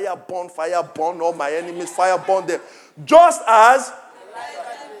them. Fire burn all my enemies. Fire burn them. Just as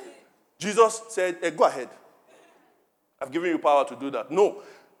Jesus said, go ahead. I've given you power to do that. No.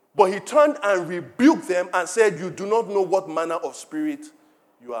 But he turned and rebuked them and said, you do not know what manner of spirit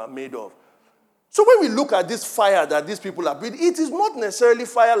you are made of. So when we look at this fire that these people are breathing, it is not necessarily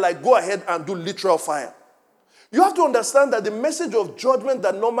fire like go ahead and do literal fire. You have to understand that the message of judgment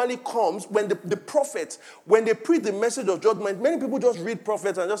that normally comes when the prophets, when they preach the message of judgment, many people just read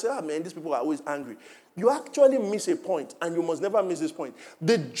prophets and just say, man, these people are always angry. You actually miss a point, and you must never miss this point.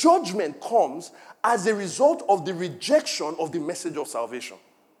 The judgment comes as a result of the rejection of the message of salvation.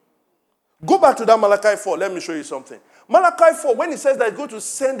 Go back to that Malachi 4. Let me show you something. Malachi 4, when it says that it's going to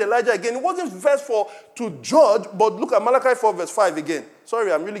send Elijah again, it wasn't verse 4 to judge, but look at Malachi 4, verse 5 again.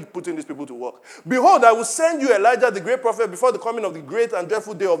 Sorry, I'm really putting these people to work. Behold, I will send you Elijah, the great prophet, before the coming of the great and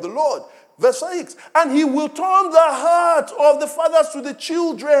dreadful day of the Lord. Verse 6, and he will turn the heart of the fathers to the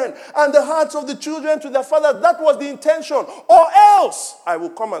children, and the hearts of the children to their fathers. That was the intention. Or else, I will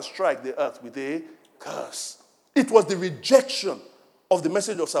come and strike the earth with a curse. It was the rejection of the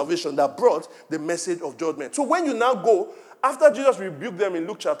message of salvation that brought the message of judgment. So when you now go, after Jesus rebuked them in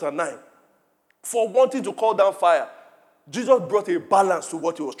Luke chapter 9 for wanting to call down fire, Jesus brought a balance to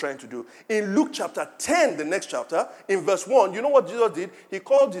what he was trying to do. In Luke chapter 10, the next chapter, in verse 1, you know what Jesus did? He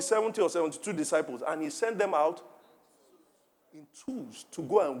called the 70 or 72 disciples and he sent them out in twos to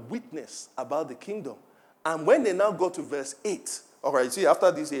go and witness about the kingdom. And when they now got to verse 8, all right, see, after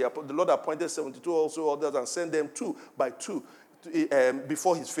this, the Lord appointed 72 also others and sent them 2 by 2.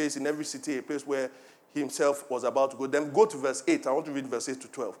 Before his face in every city, a place where he himself was about to go. Then go to verse 8. I want to read verse 8 to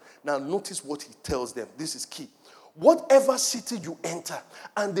 12. Now notice what he tells them. This is key. Whatever city you enter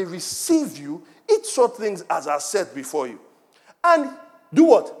and they receive you, eat such things as are set before you. And do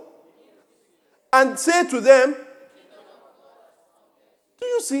what? And say to them, Do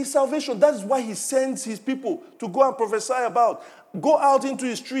you see salvation? That is why he sends his people to go and prophesy about. Go out into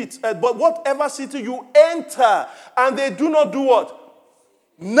the streets. But whatever city you enter, and they do not do what?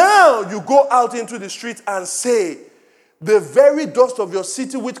 Now you go out into the streets and say, the very dust of your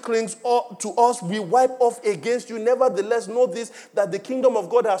city which clings to us, we wipe off against you. Nevertheless, know this, that the kingdom of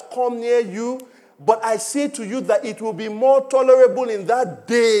God has come near you. But I say to you that it will be more tolerable in that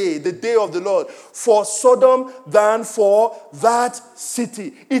day, the day of the Lord, for Sodom than for that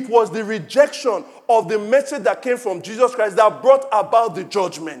city. It was the rejection of the message that came from Jesus Christ that brought about the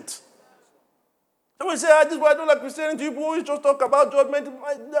judgment. Someone say, this is why I don't like Christianity. People always just talk about judgment.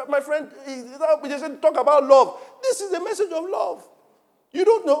 My friend, we just talk about love. This is the message of love. You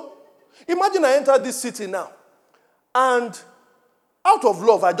don't know. Imagine I enter this city now, and out of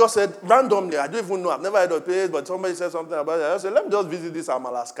love, I just said randomly, I don't even know, I've never heard of the place, but somebody said something about it. I said, let me just visit this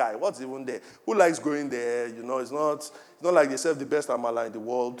Amala Sky. What's even there? Who likes going there? You know, it's not like they serve the best Amala in the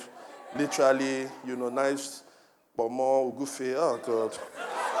world. Literally, nice, but more goofy. Oh, God.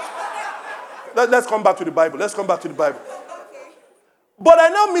 Let's come back to the Bible. But I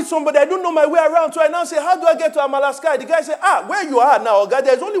now meet somebody, I don't know my way around, so I now say, how do I get to Amala Sky? The guy said, where you are now, God,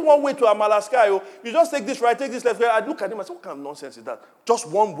 there's only one way to Amala Sky. Oh. You just take this right, take this left. I look at him and say, what kind of nonsense is that? Just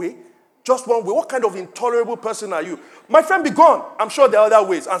one way? Just one way? What kind of intolerable person are you? My friend, be gone. I'm sure there are other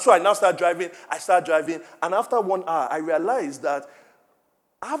ways. And so I now start driving. And after 1 hour, I realized that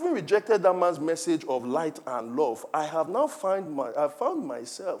having rejected that man's message of light and love, I have now found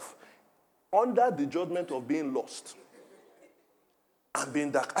myself under the judgment of being lost and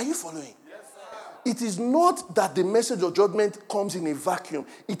being dark. Are you following? Yes, sir. It is not that the message of judgment comes in a vacuum.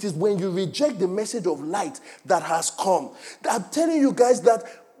 It is when you reject the message of light that has come. I'm telling you guys that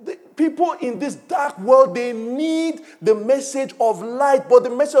the people in this dark world, they need the message of light. But the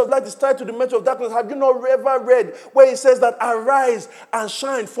message of light is tied to the message of darkness. Have you not ever read where it says that arise and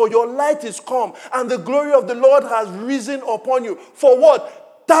shine, for your light is come, and the glory of the Lord has risen upon you. For what?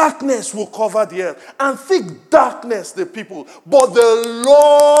 Darkness will cover the earth, and thick darkness the people. But the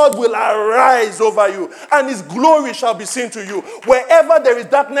Lord will arise over you, and his glory shall be seen to you. Wherever there is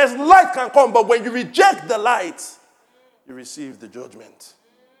darkness, light can come. But when you reject the light, you receive the judgment.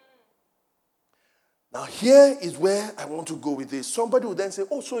 Now here is where I want to go with this. Somebody will then say,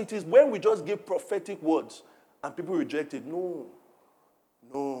 so it is when we just give prophetic words and people reject it. No,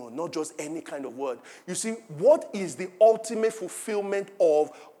 not just any kind of word. You see, what is the ultimate fulfillment of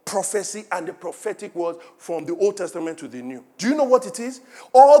prophecy and the prophetic words from the Old Testament to the New? Do you know what it is?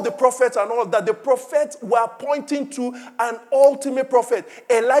 All the prophets and all of that, the prophets were pointing to an ultimate prophet.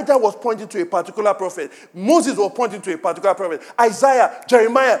 Elijah was pointing to a particular prophet. Moses was pointing to a particular prophet. Isaiah,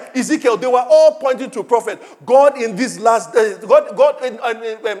 Jeremiah, Ezekiel, they were all pointing to a prophet. God in these last days, God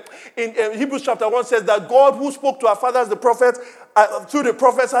in Hebrews chapter 1 says that God who spoke to our fathers, the prophets, through the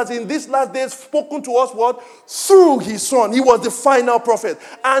prophets, has in these last days spoken to us what? Through his son. He was the final prophet.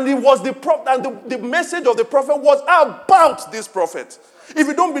 And it was the message of the prophet was about this prophet. If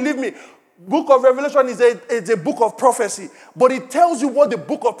you don't believe me, book of Revelation is a book of prophecy. But it tells you what the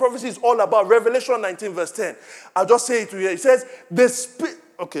book of prophecy is all about. Revelation 19 verse 10. I'll just say it to you. It says,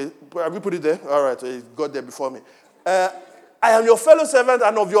 okay, have you put it there? All right, it got there before me. I am your fellow servant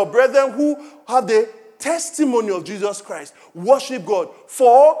and of your brethren who have the testimony of Jesus Christ. Worship God.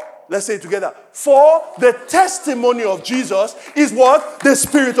 Let's say it together. For the testimony of Jesus is what? The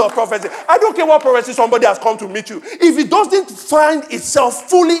spirit of prophecy. I don't care what prophecy somebody has come to meet you. If it doesn't find itself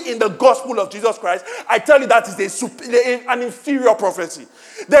fully in the gospel of Jesus Christ, I tell you that is an inferior prophecy.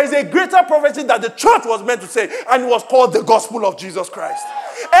 There is a greater prophecy that the church was meant to say, and it was called the gospel of Jesus Christ.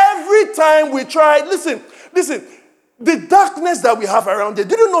 Every time we try, listen, the darkness that we have around it.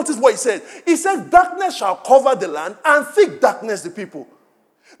 Did you notice what he said? He said, darkness shall cover the land, and thick darkness the people.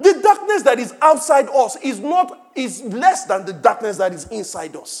 The darkness that is outside us is less than the darkness that is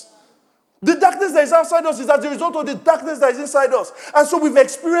inside us. The darkness that is outside us is as a result of the darkness that is inside us. And so we've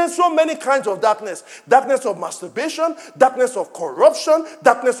experienced so many kinds of darkness. Darkness of masturbation, darkness of corruption,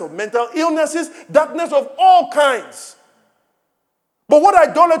 darkness of mental illnesses, darkness of all kinds. But what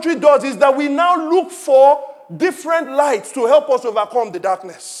idolatry does is that we now look for different lights to help us overcome the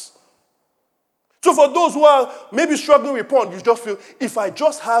darkness. So for those who are maybe struggling with porn, you just feel, if I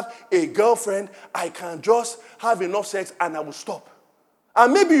just have a girlfriend, I can just have enough sex and I will stop.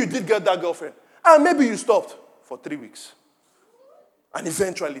 And maybe you did get that girlfriend. And maybe you stopped for 3 weeks. And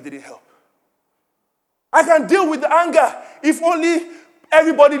eventually it didn't help. I can deal with the anger if only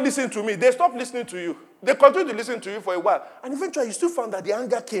everybody listened to me. They stopped listening to you. They continued to listen to you for a while. And eventually you still found that the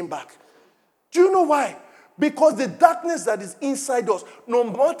anger came back. Do you know why? Because the darkness that is inside us, no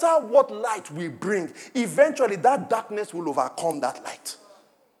matter what light we bring, eventually that darkness will overcome that light.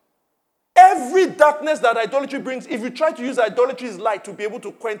 every darkness that idolatry brings, if you try to use idolatry's light to be able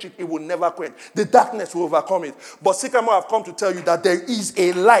to quench it, it will never quench. The darkness will overcome it. But Sycamore have come to tell you that there is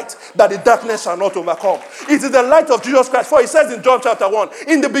a light that the darkness shall not overcome. It is the light of Jesus Christ. For it says in John chapter 1,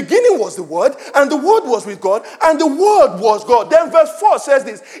 in the beginning was the Word, and the Word was with God, and the Word was God. Then verse 4 says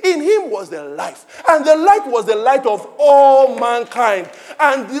this, in him was the life, and the light was the light of all mankind.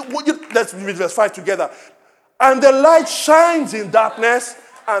 And let's read verse 5 together. And the light shines in darkness,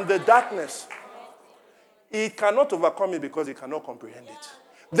 and the darkness, it cannot overcome it because it cannot comprehend it.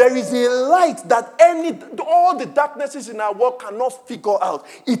 There is a light that all the darknesses in our world cannot figure out.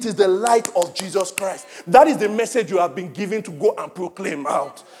 It is the light of Jesus Christ. That is the message you have been given to go and proclaim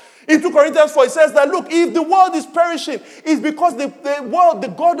out. In 2 Corinthians 4, it says that, look, if the world is perishing, it's because the world, the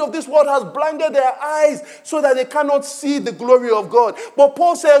God of this world has blinded their eyes so that they cannot see the glory of God. But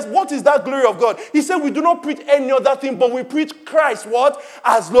Paul says, what is that glory of God? He said, we do not preach any other thing, but we preach Christ, what?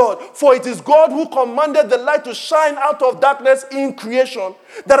 As Lord. For it is God who commanded the light to shine out of darkness in creation,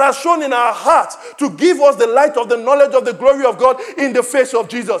 that has shone in our hearts to give us the light of the knowledge of the glory of God in the face of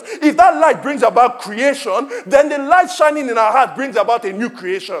Jesus. If that light brings about creation, then the light shining in our heart brings about a new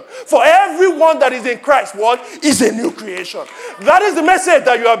creation. For everyone that is in Christ, what? Is a new creation. That is the message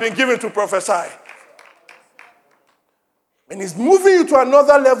that you have been given to prophesy. And he's moving you to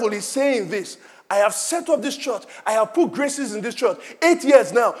another level. He's saying this. I have set up this church. I have put graces in this church. 8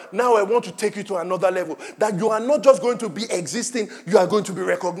 years now. Now I want to take you to another level. That you are not just going to be existing. You are going to be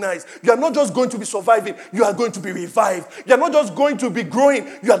recognized. You are not just going to be surviving. You are going to be revived. You are not just going to be growing.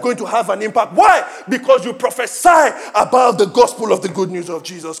 You are going to have an impact. Why? Because you prophesy about the gospel of the good news of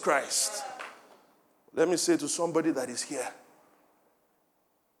Jesus Christ. Let me say to somebody that is here.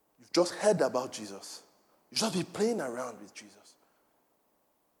 You've just heard about Jesus. You should be playing around with Jesus.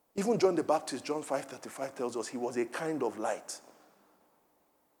 Even John the Baptist, John 5:35 tells us he was a kind of light.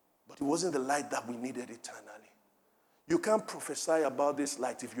 But it wasn't the light that we needed eternally. You can't prophesy about this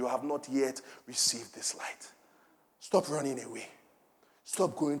light if you have not yet received this light. Stop running away.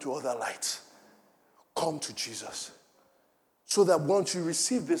 Stop going to other lights. Come to Jesus. So that once you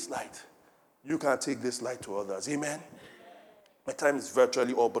receive this light, you can take this light to others. Amen? My time is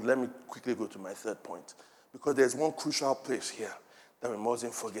virtually up, but let me quickly go to my third point. Because there's one crucial place here that we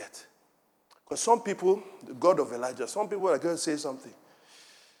mustn't forget. Because some people, the God of Elijah, some people are going to say something.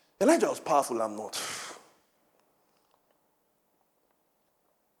 Elijah was powerful, I'm not.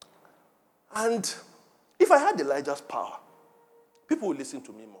 And if I had Elijah's power, people would listen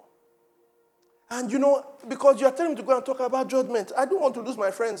to me more. And because you are telling me to go and talk about judgment, I don't want to lose my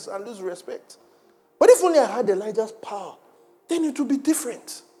friends and lose respect. But if only I had Elijah's power, then it would be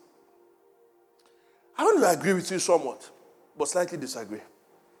different. I want to agree with you somewhat, but slightly disagree.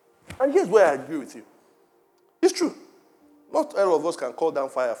 And here's where I agree with you. It's true. Not all of us can call down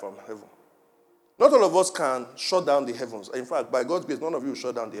fire from heaven. Not all of us can shut down the heavens. In fact, by God's grace, none of you will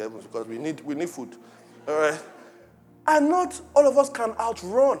shut down the heavens because we need food. All right? And not all of us can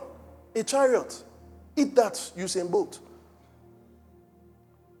outrun a chariot. Eat that, Usain Bolt.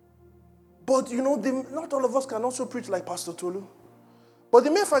 But, not all of us can also preach like Pastor Tolu. But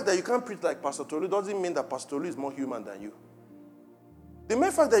the mere fact that you can't preach like Pastor Tolu doesn't mean that Pastor Tolu is more human than you. The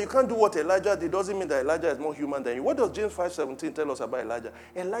mere fact that you can't do what Elijah did doesn't mean that Elijah is more human than you. What does James 5:17 tell us about Elijah?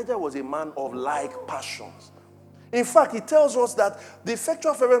 Elijah was a man of like passions. In fact, he tells us that the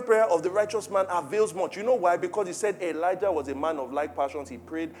effectual fervent prayer of the righteous man avails much. You know why? Because he said Elijah was a man of like passions. He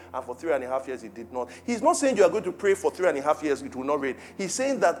prayed, and for 3.5 years he did not. He's not saying you are going to pray for 3.5 years, it will not rain. He's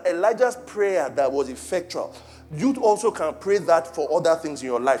saying that Elijah's prayer that was effectual, you also can pray that for other things in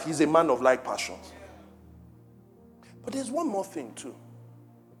your life. He's a man of like passions. But there's one more thing too.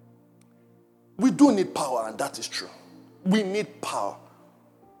 We do need power, and that is true. We need power.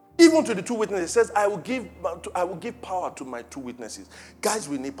 Even to the two witnesses, it says, I will give power to my two witnesses. Guys,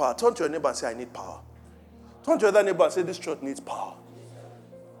 we need power. Turn to your neighbor and say, I need power. Turn to your other neighbor and say, this church needs power.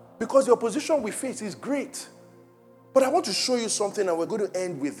 Because the opposition we face is great. But I want to show you something, and we're going to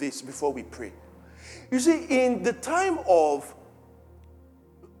end with this before we pray. You see, in the time of,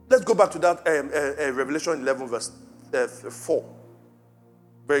 let's go back to that Revelation 11 verse 4.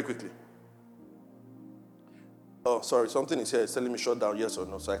 Very quickly. Oh, sorry, something is here. It's telling me shut down, yes or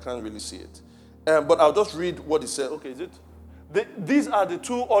no, so I can't really see it. But I'll just read what it says. Okay, is it? These are the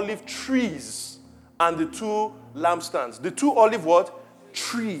two olive trees and the two lampstands. The two olive what?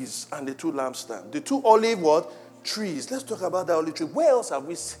 Trees and the two lampstands. The two olive what? Trees. Let's talk about the olive tree. Where else have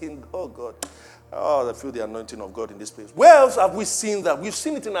we seen? Oh, God. Oh, I feel the anointing of God in this place. Where else have we seen that? We've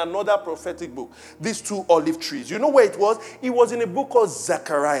seen it in another prophetic book. These two olive trees. You know where it was? It was in a book called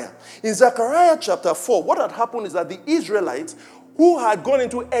Zechariah. In Zechariah chapter 4, what had happened is that the Israelites who had gone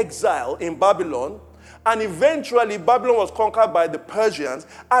into exile in Babylon, and eventually Babylon was conquered by the Persians.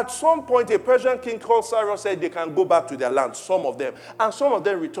 At some point, a Persian king called Cyrus said they can go back to their land, some of them. And some of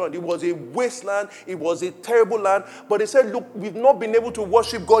them returned. It was a wasteland. It was a terrible land. But they said, look, we've not been able to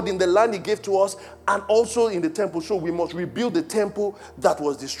worship God in the land he gave to us and also in the temple. So we must rebuild the temple that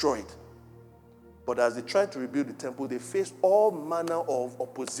was destroyed. But as they tried to rebuild the temple, they faced all manner of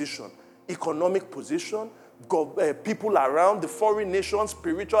opposition, economic position, people around, the foreign nations,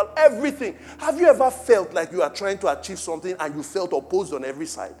 spiritual, everything. Have you ever felt like you are trying to achieve something and you felt opposed on every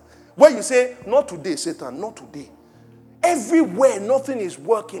side? Where you say, not today, Satan, not today. Everywhere, nothing is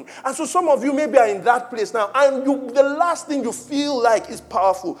working. And so some of you maybe are in that place now, and the last thing you feel like is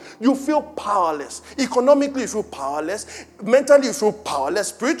powerful. You feel powerless. Economically, you feel powerless. Mentally, you feel powerless.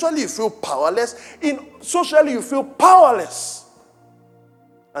 Spiritually, you feel powerless. Socially, you feel powerless.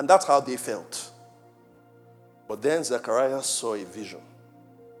 And that's how they felt. But then Zechariah saw a vision.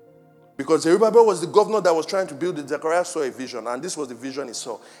 Because Zerubbabel was the governor that was trying to build it. Zechariah saw a vision. And this was the vision he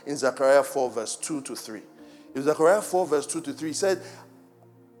saw in Zechariah 4 verse 2 to 3. In Zechariah 4 verse 2 to 3, he said,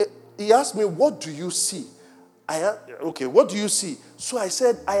 he asked me, what do you see? What do you see? So I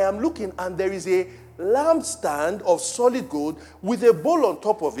said, I am looking, and there is a lampstand of solid gold with a bowl on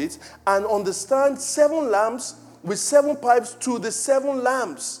top of it. And on the stand, 7 lamps with 7 pipes to the 7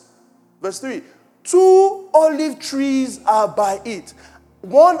 lamps. Verse 3. 2 olive trees are by it,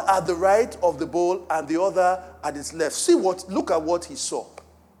 one at the right of the bowl and the other at its left. Look at what he saw.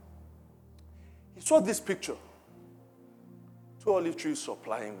 He saw this picture. 2 olive trees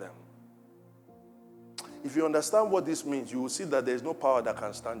supplying them. If you understand what this means, you will see that there is no power that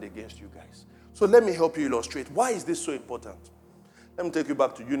can stand against you guys. So let me help you illustrate. Why is this so important? Let me take you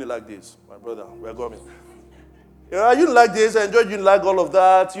back to uni like this, my brother. We're going. You like this, I enjoyed you like all of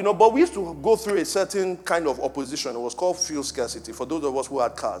that, but we used to go through a certain kind of opposition. It was called fuel scarcity for those of us who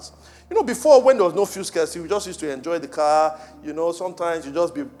had cars. Before, when there was no fuel scarcity, we just used to enjoy the car. Sometimes you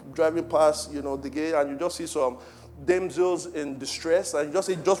just be driving past, the gate, and you just see some damsels in distress, and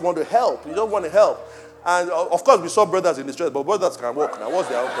you just want to help. You just want to help. And of course, we saw brothers in distress, but brothers can walk now. What's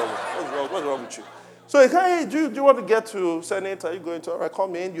their own problem? What's wrong with you? So, hey, do you want to get to Senate? Are you going to? All right,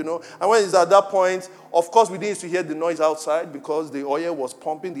 come in, And when it's at that point, of course, we didn't used to hear the noise outside because the oil was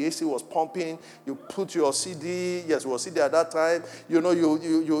pumping, the AC was pumping. You put your CD, yes, it was CD at that time.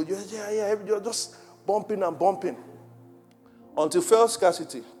 You're just bumping and bumping until fuel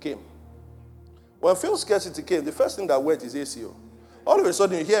scarcity came. When fuel scarcity came, the first thing that went is ACO. All of a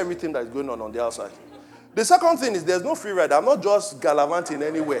sudden, you hear everything that's going on the outside. The second thing is there's no free ride. I'm not just gallivanting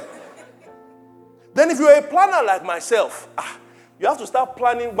anywhere. Then if you're a planner like myself, you have to start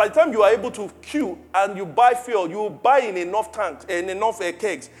planning. By the time you are able to queue and you buy fuel, you buy in enough tanks and enough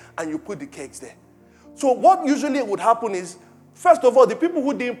kegs, and you put the kegs there. So what usually would happen is, first of all, the people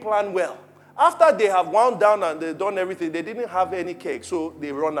who didn't plan well, after they have wound down and they've done everything, they didn't have any kegs, so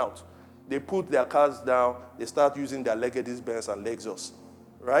they run out. They put their cars down, they start using their Mercedes-Benz and Lexus,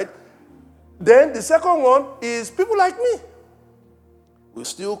 right? Then the second one is people like me. We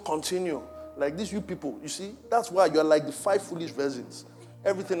still continue. Like these you people, you see, that's why you're like the 5 foolish virgins.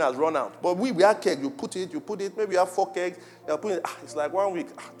 Everything has run out. But we have keg. You put it, maybe you have 4 kegs. You're putting it, it's like 1 week,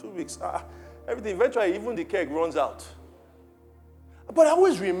 2 weeks. Everything, eventually, even the keg runs out. But I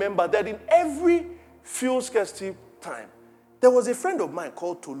always remember that in every fuel scarcity time, there was a friend of mine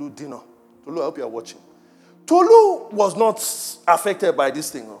called Tolu Dino. Tolu, I hope you're watching. Tolu was not affected by this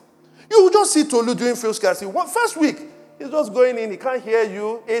thing. You will just see Tolu doing fuel scarcity. First week, he's just going in, he can't hear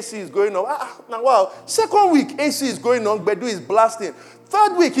you, AC is going on. Now, wow. Second week, AC is going on, Bedu is blasting.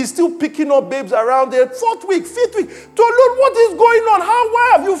 Third week, he's still picking up babes around there. 4th week, 5th week. Tolu, what is going on?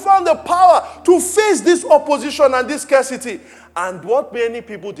 Why have you found the power to face this opposition and this scarcity? And what many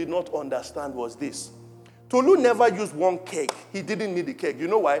people did not understand was this. Tolu never used 1 keg. He didn't need a keg. You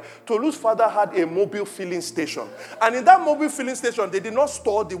know why? Tolu's father had a mobile filling station. And in that mobile filling station, they did not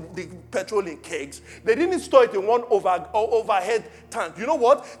store the petrol in kegs. They didn't store it in one overhead tank. You know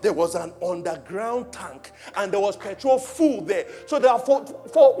what? There was an underground tank. And there was petrol full there. So therefore,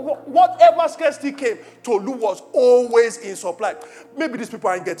 for whatever scarcity came, Tolu was always in supply. Maybe these people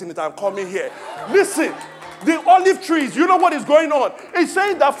aren't getting it. I'm coming here. Listen. The olive trees, you know what is going on? It's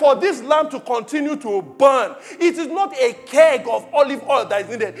saying that for this lamp to continue to burn, it is not a keg of olive oil that is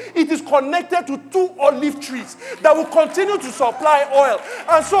needed. It is connected to 2 olive trees that will continue to supply oil.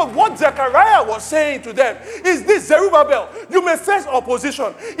 And so what Zechariah was saying to them is this: Zerubbabel, you may face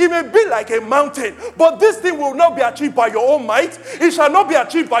opposition. It may be like a mountain, but this thing will not be achieved by your own might. It shall not be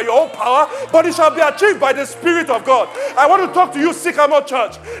achieved by your own power, but it shall be achieved by the Spirit of God. I want to talk to you, Sycamore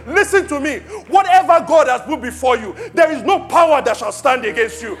Church. Listen to me. Whatever God has put before you, there is no power that shall stand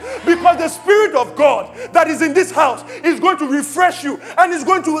against you. Because the Spirit of God that is in this house is going to refresh you and is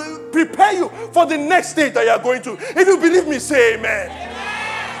going to prepare you for the next stage that you are going to. If you believe me, say amen.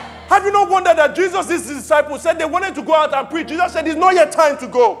 Have you not wondered that Jesus, his disciples, said they wanted to go out and preach? Jesus said, it's not yet time to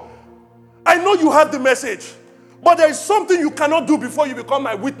go. I know you have the message, but there is something you cannot do before you become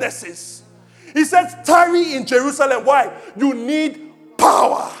my witnesses. He says, tarry in Jerusalem. Why? You need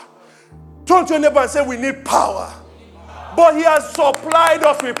power. Turn to your neighbor and say, we need power. But he has supplied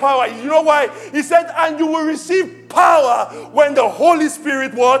us with power. You know why? He said, and you will receive power when the Holy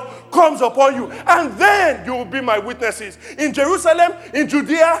Spirit word comes upon you. And then you will be my witnesses in Jerusalem, in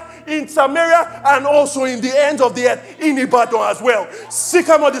Judea, in Samaria, and also in the ends of the earth, in Ibadan as well.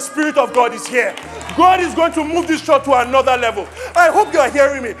 Sycamore, the Spirit of God is here. God is going to move this church to another level. I hope you are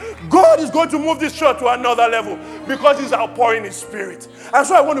hearing me. God is going to move this church to another level because he's outpouring his Spirit. And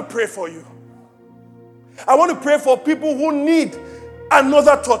so I want to pray for you. I want to pray for people who need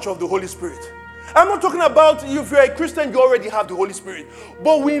another touch of the Holy Spirit. I'm not talking about if you're a Christian, you already have the Holy Spirit.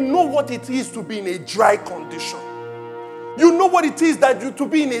 But we know what it is to be in a dry condition. You know what it is to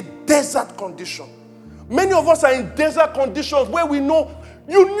be in a desert condition. Many of us are in desert conditions where we know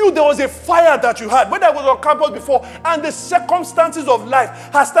you knew there was a fire that you had, whether it was on campus before, and the circumstances of life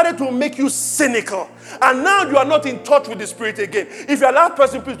has started to make you cynical. And now you are not in touch with the Spirit again. If you're a last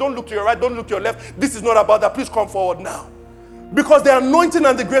person, please don't look to your right, don't look to your left. This is not about that. Please come forward now. Because the anointing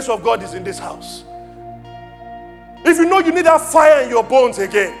and the grace of God is in this house. If you know you need that fire in your bones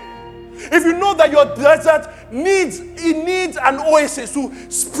again, if you know that your desert needs an oasis to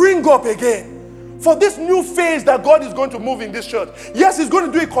spring up again, for this new phase that God is going to move in this church. Yes, he's going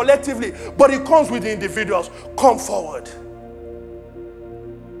to do it collectively, but it comes with the individuals. Come forward.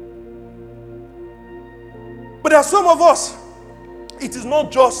 But there are some of us, it is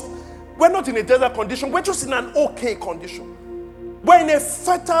not just, we're not in a desert condition, we're just in an okay condition. We're in a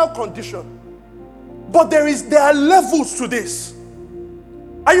fertile condition. But there are levels to this.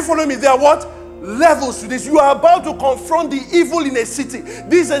 Are you following me? There are what? Levels to this. You are about to confront the evil in a city.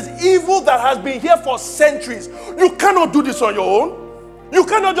 This is evil that has been here for centuries. You cannot do this on your own. You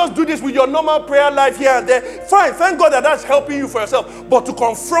cannot just do this with your normal prayer life here and there. Fine, thank God that's helping you for yourself. But to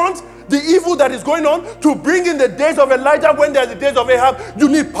confront the evil that is going on, to bring in the days of Elijah when there's the days of Ahab, you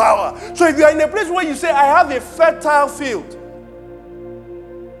need power. So if you are in a place where you say, I have a fertile field,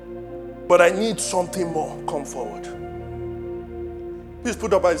 but I need something more, come forward. Please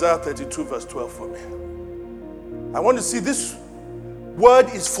put up Isaiah 32 verse 12 for me. I want to see this word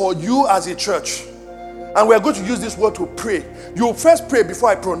is for you as a church. And we're going to use this word to pray. You first pray before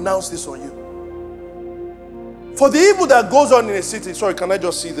I pronounce this on you. For the evil that goes on in a city, sorry, can I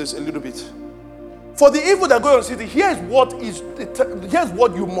just see this a little bit? For the evil that goes on in a city, here's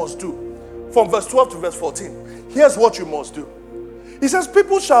what you must do. From verse 12 to verse 14. Here's what you must do. He says,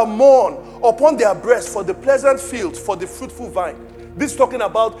 people shall mourn upon their breasts for the pleasant fields, for the fruitful vine. This is talking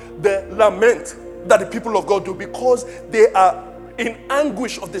about the lament that the people of God do because they are in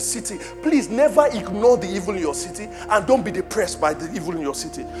anguish of the city. Please never ignore the evil in your city and don't be depressed by the evil in your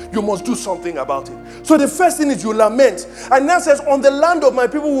city. You must do something about it. So the first thing is you lament. And now says, on the land of my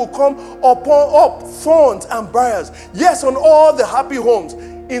people will come up thorns and briars. Yes, on all the happy homes.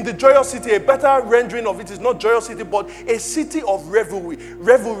 In the joyous city, a better rendering of it is not joyous city, but a city of revelry.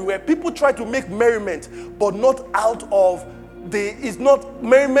 Revelry where people try to make merriment, but not out of it's not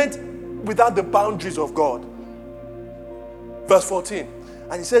merriment without the boundaries of God. Verse 14.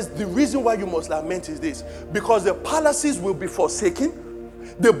 And he says, the reason why you must lament is this. Because the palaces will be forsaken.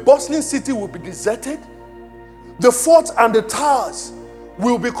 The bustling city will be deserted. The forts and the towers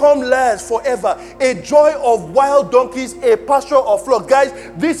will become lairs forever. A joy of wild donkeys, a pasture of flocks.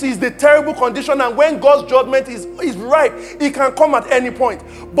 Guys, this is the terrible condition. And when God's judgment is ripe, it can come at any point.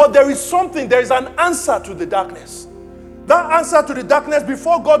 But there is an answer to the darkness. That answer to the darkness,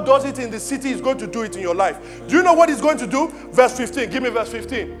 before God does it in the city, He's going to do it in your life. Do you know what He's going to do? Verse 15. Give me verse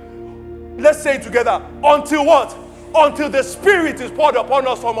 15. Let's say it together. Until what? Until the Spirit is poured upon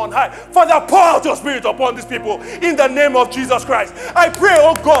us from on high. Father, pour out your Spirit upon these people in the name of Jesus Christ. I pray,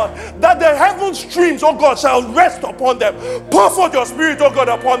 oh God, that the heaven streams, oh God, shall rest upon them. Pour forth your Spirit, oh God,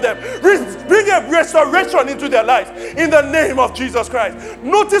 upon them. Bring a restoration into their lives in the name of Jesus Christ.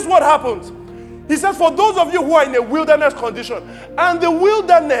 Notice what happens. He says, for those of you who are in a wilderness condition, and the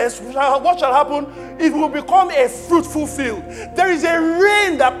wilderness, what shall happen? It will become a fruitful field. There is a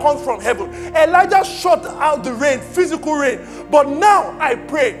rain that comes from heaven. Elijah shut out the rain, physical rain. But now I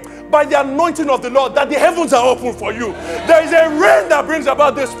pray, by the anointing of the Lord, that the heavens are open for you. There is a rain that brings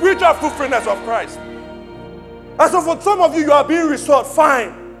about the spiritual fruitfulness of Christ. And so for some of you, you are being restored.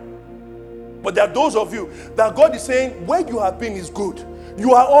 Fine. But there are those of you that God is saying, where you have been is good.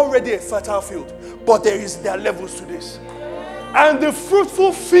 You are already a fertile field. But there are levels to this. And the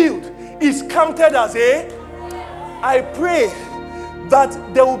fruitful field is counted as I pray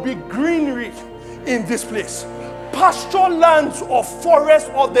that there will be greenery in this place. Pasture lands or forests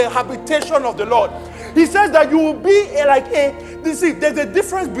of the habitation of the Lord. He says that you will be there's a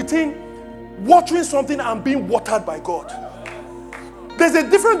difference between watering something and being watered by God. There's a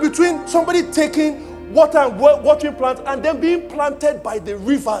difference between somebody taking water and watering plants and then being planted by the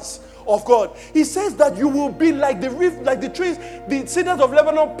rivers of God. He says that you will be like the trees, the cedars of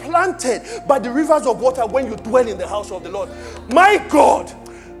Lebanon, planted by the rivers of water when you dwell in the house of the Lord. My God,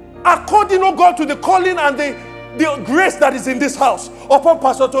 according, oh God, to the calling and the grace that is in this house upon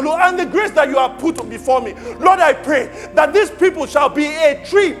Pastor Tolu and the grace that you have put before me, Lord, I pray that these people shall be a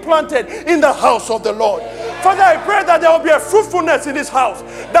tree planted in the house of the Lord. Father, I pray that there will be a fruitfulness in this house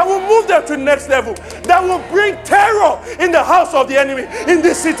that will move them to the next level, that will bring terror in the house of the enemy in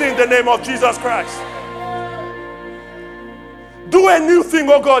this city in the name of Jesus Christ. Do a new thing,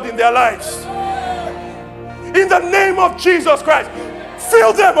 oh God, in their lives. In the name of Jesus Christ,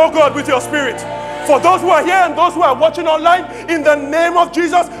 fill them, oh God, with your spirit. For those who are here and those who are watching online, in the name of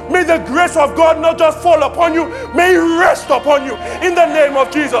Jesus, may the grace of God not just fall upon you, may it rest upon you in the name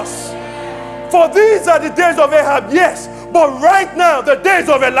of Jesus. For these are the days of Ahab, yes, but right now the days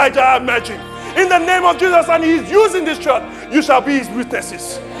of Elijah are emerging. In the name of Jesus, and he is using this church, you shall be his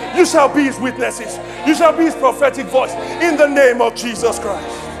witnesses. You shall be his witnesses. You shall be his prophetic voice in the name of Jesus Christ.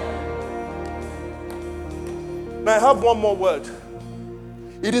 Now I have one more word.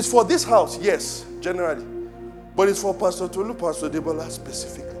 It is for this house, yes, generally. But it's for Pastor Tolu, Pastor Debola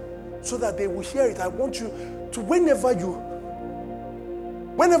specifically. So that they will hear it. I want you to, whenever you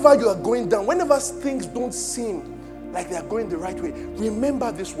are going down, whenever things don't seem like they are going the right way,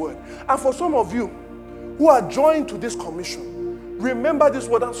 remember this word. And for some of you who are joined to this commission, remember this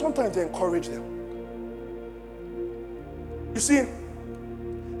word and sometimes encourage them. You see,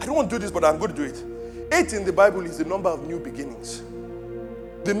 I don't want to do this, but I'm going to do it. 8 in the Bible is the number of new beginnings.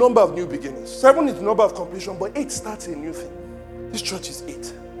 The number of new beginnings. 7 is the number of completion, but 8 starts a new thing. This church is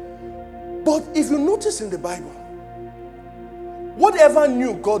 8. But if you notice in the Bible, whatever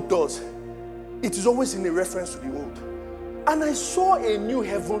new God does, it is always in a reference to the old. And I saw a new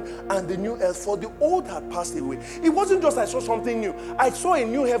heaven and the new earth, for the old had passed away. It wasn't just I saw something new. I saw a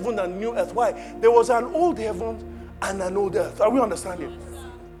new heaven and new earth. Why? There was an old heaven and an old earth. Are we understanding?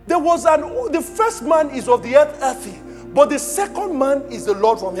 The first man is of the earth, earthy. But the second man is the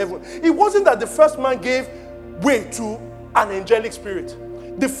Lord from heaven. It wasn't that the first man gave way to an angelic spirit.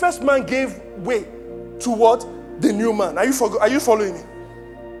 The first man gave way to what? The new man. Are you following me?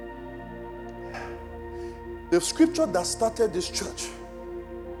 The scripture that started this church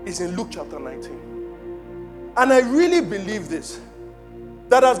is in Luke chapter 19. And I really believe this,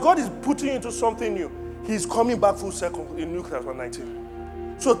 that as God is putting you into something new, he's coming back full circle in Luke chapter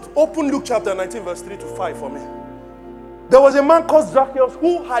 19. So open Luke chapter 19 verse 3 to 5 for me. There was a man called Zacchaeus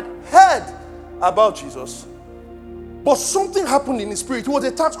who had heard about Jesus. But something happened in his spirit. He was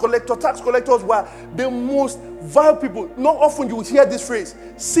a tax collector. Tax collectors were the most vile people. Not often you would hear this phrase,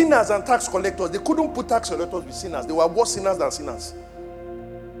 sinners and tax collectors. They couldn't put tax collectors with sinners. They were worse sinners than sinners.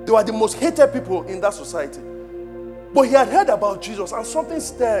 They were the most hated people in that society. But he had heard about Jesus and something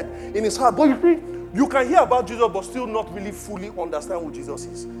stirred in his heart. But you see, you can hear about Jesus but still not really fully understand who Jesus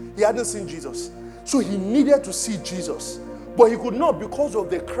is. He hadn't seen Jesus. So he needed to see Jesus. But he could not because of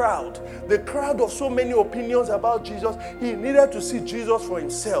the crowd of so many opinions about Jesus. He needed to see Jesus for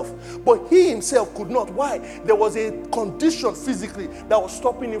himself. But he himself could not. Why? There was a condition physically that was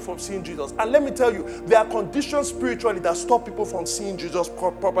stopping him from seeing Jesus. And let me tell you, there are conditions spiritually that stop people from seeing Jesus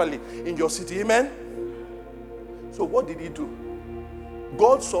properly in your city. Amen? So what did he do?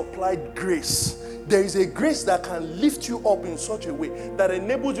 God supplied grace. There is a grace that can lift you up in such a way that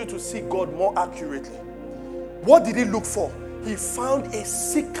enables you to see God more accurately. What did he look for? He found a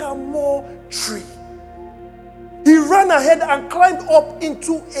sycamore tree. He ran ahead and climbed up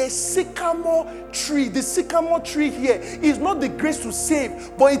into a sycamore tree. The sycamore tree here is not the grace to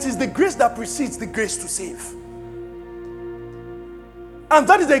save, but it is the grace that precedes the grace to save. And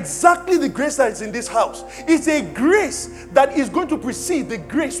that is exactly the grace that is in this house. It's a grace that is going to precede the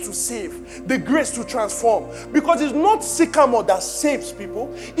grace to save, the grace to transform. Because it's not sycamore that saves people.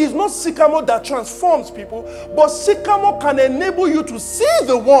 It's not sycamore that transforms people. But sycamore can enable you to see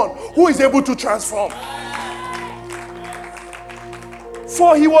the one who is able to transform.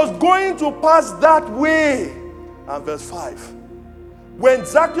 For he was going to pass that way. And verse 5. When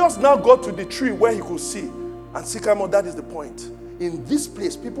Zacchaeus now got to the tree where he could see, and sycamore, that is the point. in this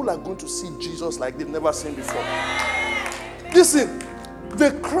place, people are going to see Jesus like they've never seen before. Listen,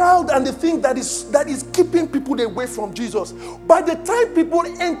 the crowd and the thing that is keeping people away from Jesus, by the time people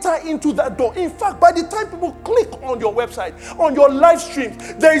enter into that door, in fact, by the time people click on your website, on your live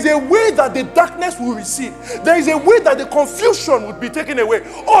streams, there is a way that the darkness will recede. There is a way that the confusion would be taken away.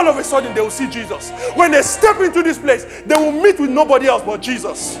 All of a sudden, they will see Jesus. When they step into this place, they will meet with nobody else but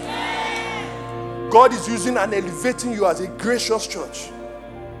Jesus. God is using and elevating you as a gracious church.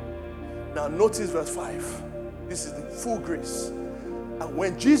 Now notice verse 5. This is the full grace. And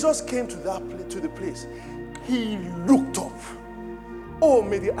when Jesus came to the place, he looked up. Oh,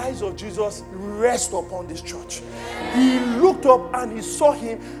 may the eyes of Jesus rest upon this church. He looked up and he saw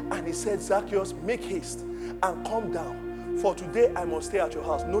him and he said, Zacchaeus, make haste and come down, for today I must stay at your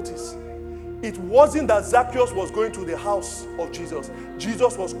house. Notice, it wasn't that Zacchaeus was going to the house of Jesus.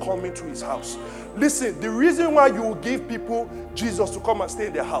 Jesus was coming to his house. Listen, the reason why you will give people Jesus to come and stay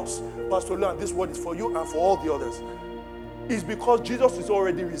in their house, Pastor Leon, this word is for you and for all the others, is because Jesus is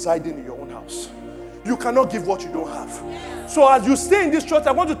already residing in your own house. You cannot give what you don't have. So as you stay in this church,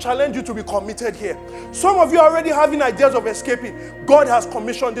 I want to challenge you to be committed here. Some of you are already having ideas of escaping. God has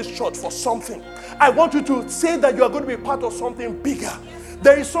commissioned this church for something. I want you to say that you are going to be part of something bigger.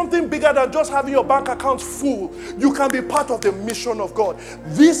 There is something bigger than just having your bank account full. You can be part of the mission of God.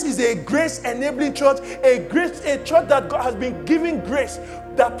 This is a grace-enabling church, a church that God has been giving grace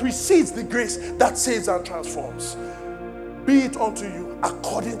that precedes the grace that saves and transforms. Be it unto you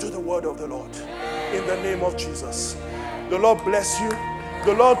according to the word of the Lord. In the name of Jesus. The Lord bless you.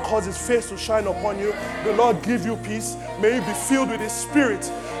 The Lord cause his face to shine upon you. The Lord give you peace. May you be filled with his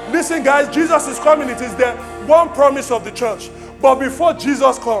spirit. Listen, guys, Jesus is coming. It is the one promise of the church. But before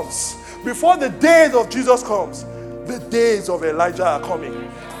Jesus comes, before the days of Jesus comes, the days of Elijah are coming.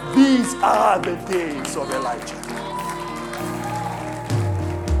 These are the days of Elijah.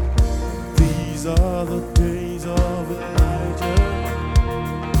 These are the days of Elijah,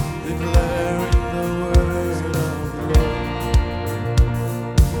 declaring the word of the Lord.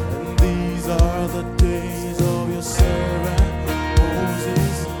 And these are the days of your servant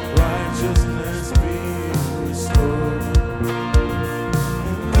Moses, righteousness being restored.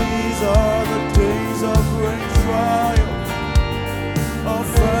 And these are the days of great trial, of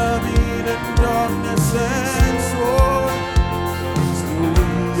famine and darkness and sword. Still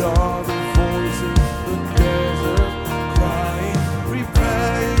we are the voice in the desert, crying,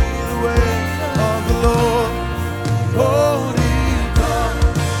 prepare the way of the Lord. Holy come,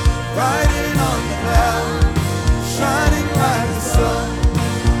 riding on the cloud, shining like the sun.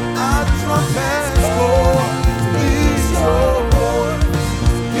 Our trumpets blow, release your voice,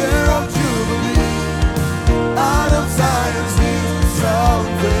 year of jubilee. Out of Zion's hills,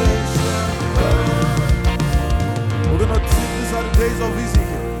 salvation comes. We're gonna sing, these are the days of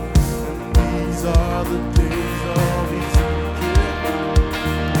Ezekiel. These are the days of Ezekiel.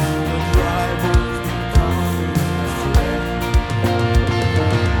 The dry bones becoming flesh.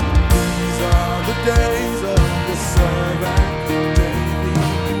 These are the days of the servant David,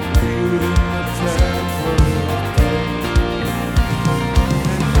 building the temple of God.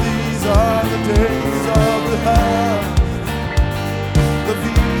 And these are the days of the harvest. The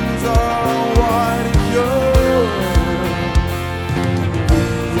fields are wide and pure. We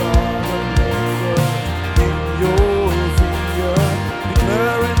are the labor in your vineyard,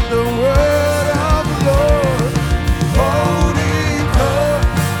 declaring the word of the Lord. Holy come,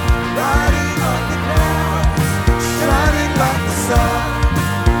 riding on the cloud, shining like the sun.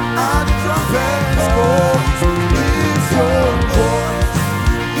 Our trumpets call, release your voice,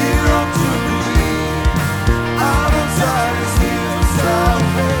 hear of jubilee. Out of Zion's hills,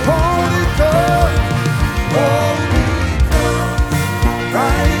 salvation. Holy come,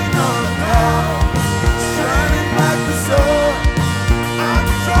 riding on the cloud, shining like the sun. Our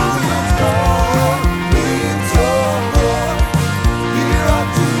trumpets call, lift your voice, hear of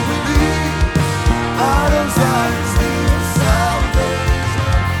jubilee. Out of Zion's hills,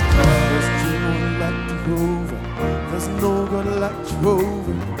 salvation. There's no one like Jehovah. There's no God like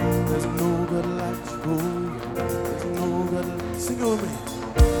Jehovah. There's no God like Jehovah. There's no God like, sing it with me.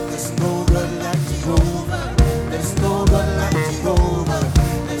 There's no God like Jehovah. There's no God like Jehovah.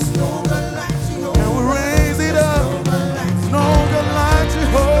 There's no God like Jehovah. Can we raise it up? There's no God like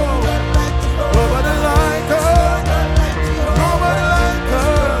Jehovah. Nobody like her. Nobody like her.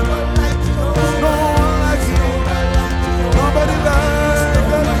 There's no one like you. Nobody like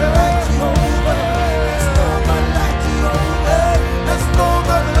her. There's no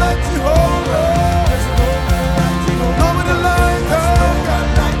God like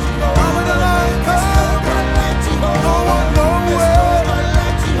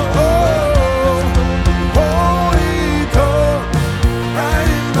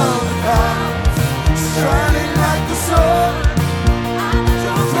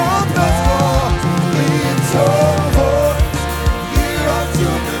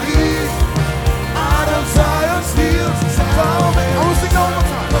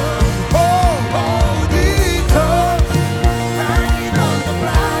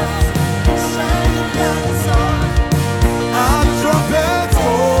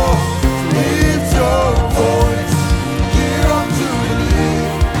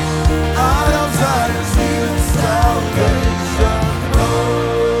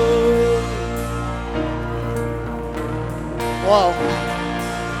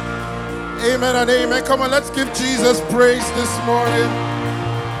Amen and amen. Come on, let's give Jesus praise this morning.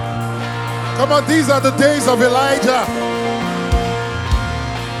 Come on, these are the days of Elijah.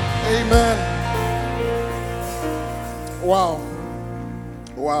 Amen. Wow.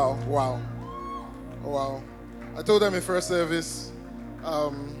 Wow, wow, wow. I told them in first service,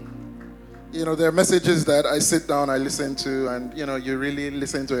 there are messages that I sit down, I listen to, and, you really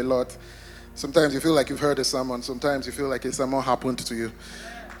listen to a lot. Sometimes you feel like you've heard a sermon. Sometimes you feel like a sermon happened to you.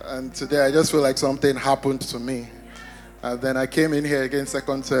 And today I just feel like something happened to me. And then I came in here again,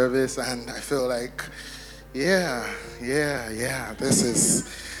 second service, and I feel like, this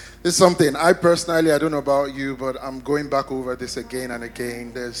is something. I personally, I don't know about you, but I'm going back over this again and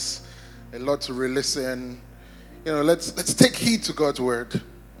again. There's a lot to re-listen. Let's take heed to God's word.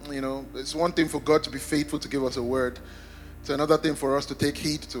 It's one thing for God to be faithful to give us a word. It's another thing for us to take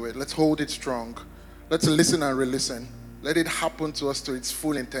heed to it. Let's hold it strong. Let's listen and re-listen. Let it happen to us to its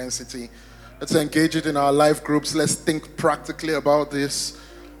full intensity. Let's engage it in our life groups. Let's think practically about this.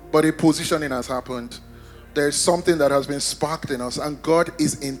 But a positioning has happened. There's something that has been sparked in us, and God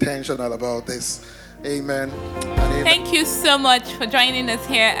is intentional about this. Amen. And amen. Thank you so much for joining us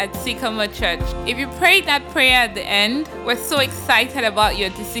here at Sycamore Church. If you prayed that prayer at the end, we're so excited about your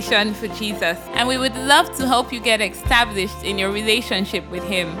decision for Jesus, and we would love to help you get established in your relationship with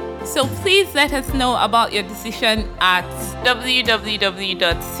Him. So please let us know about your decision at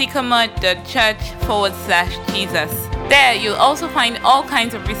www.sycamore.church/Jesus. There, you'll also find all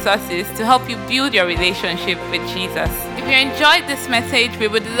kinds of resources to help you build your relationship with Jesus. If you enjoyed this message, we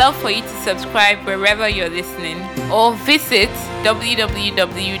would love for you to subscribe wherever you're listening, or visit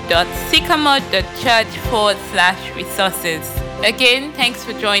www.sycamore.church/resources. Again, thanks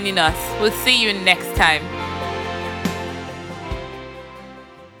for joining us. We'll see you next time.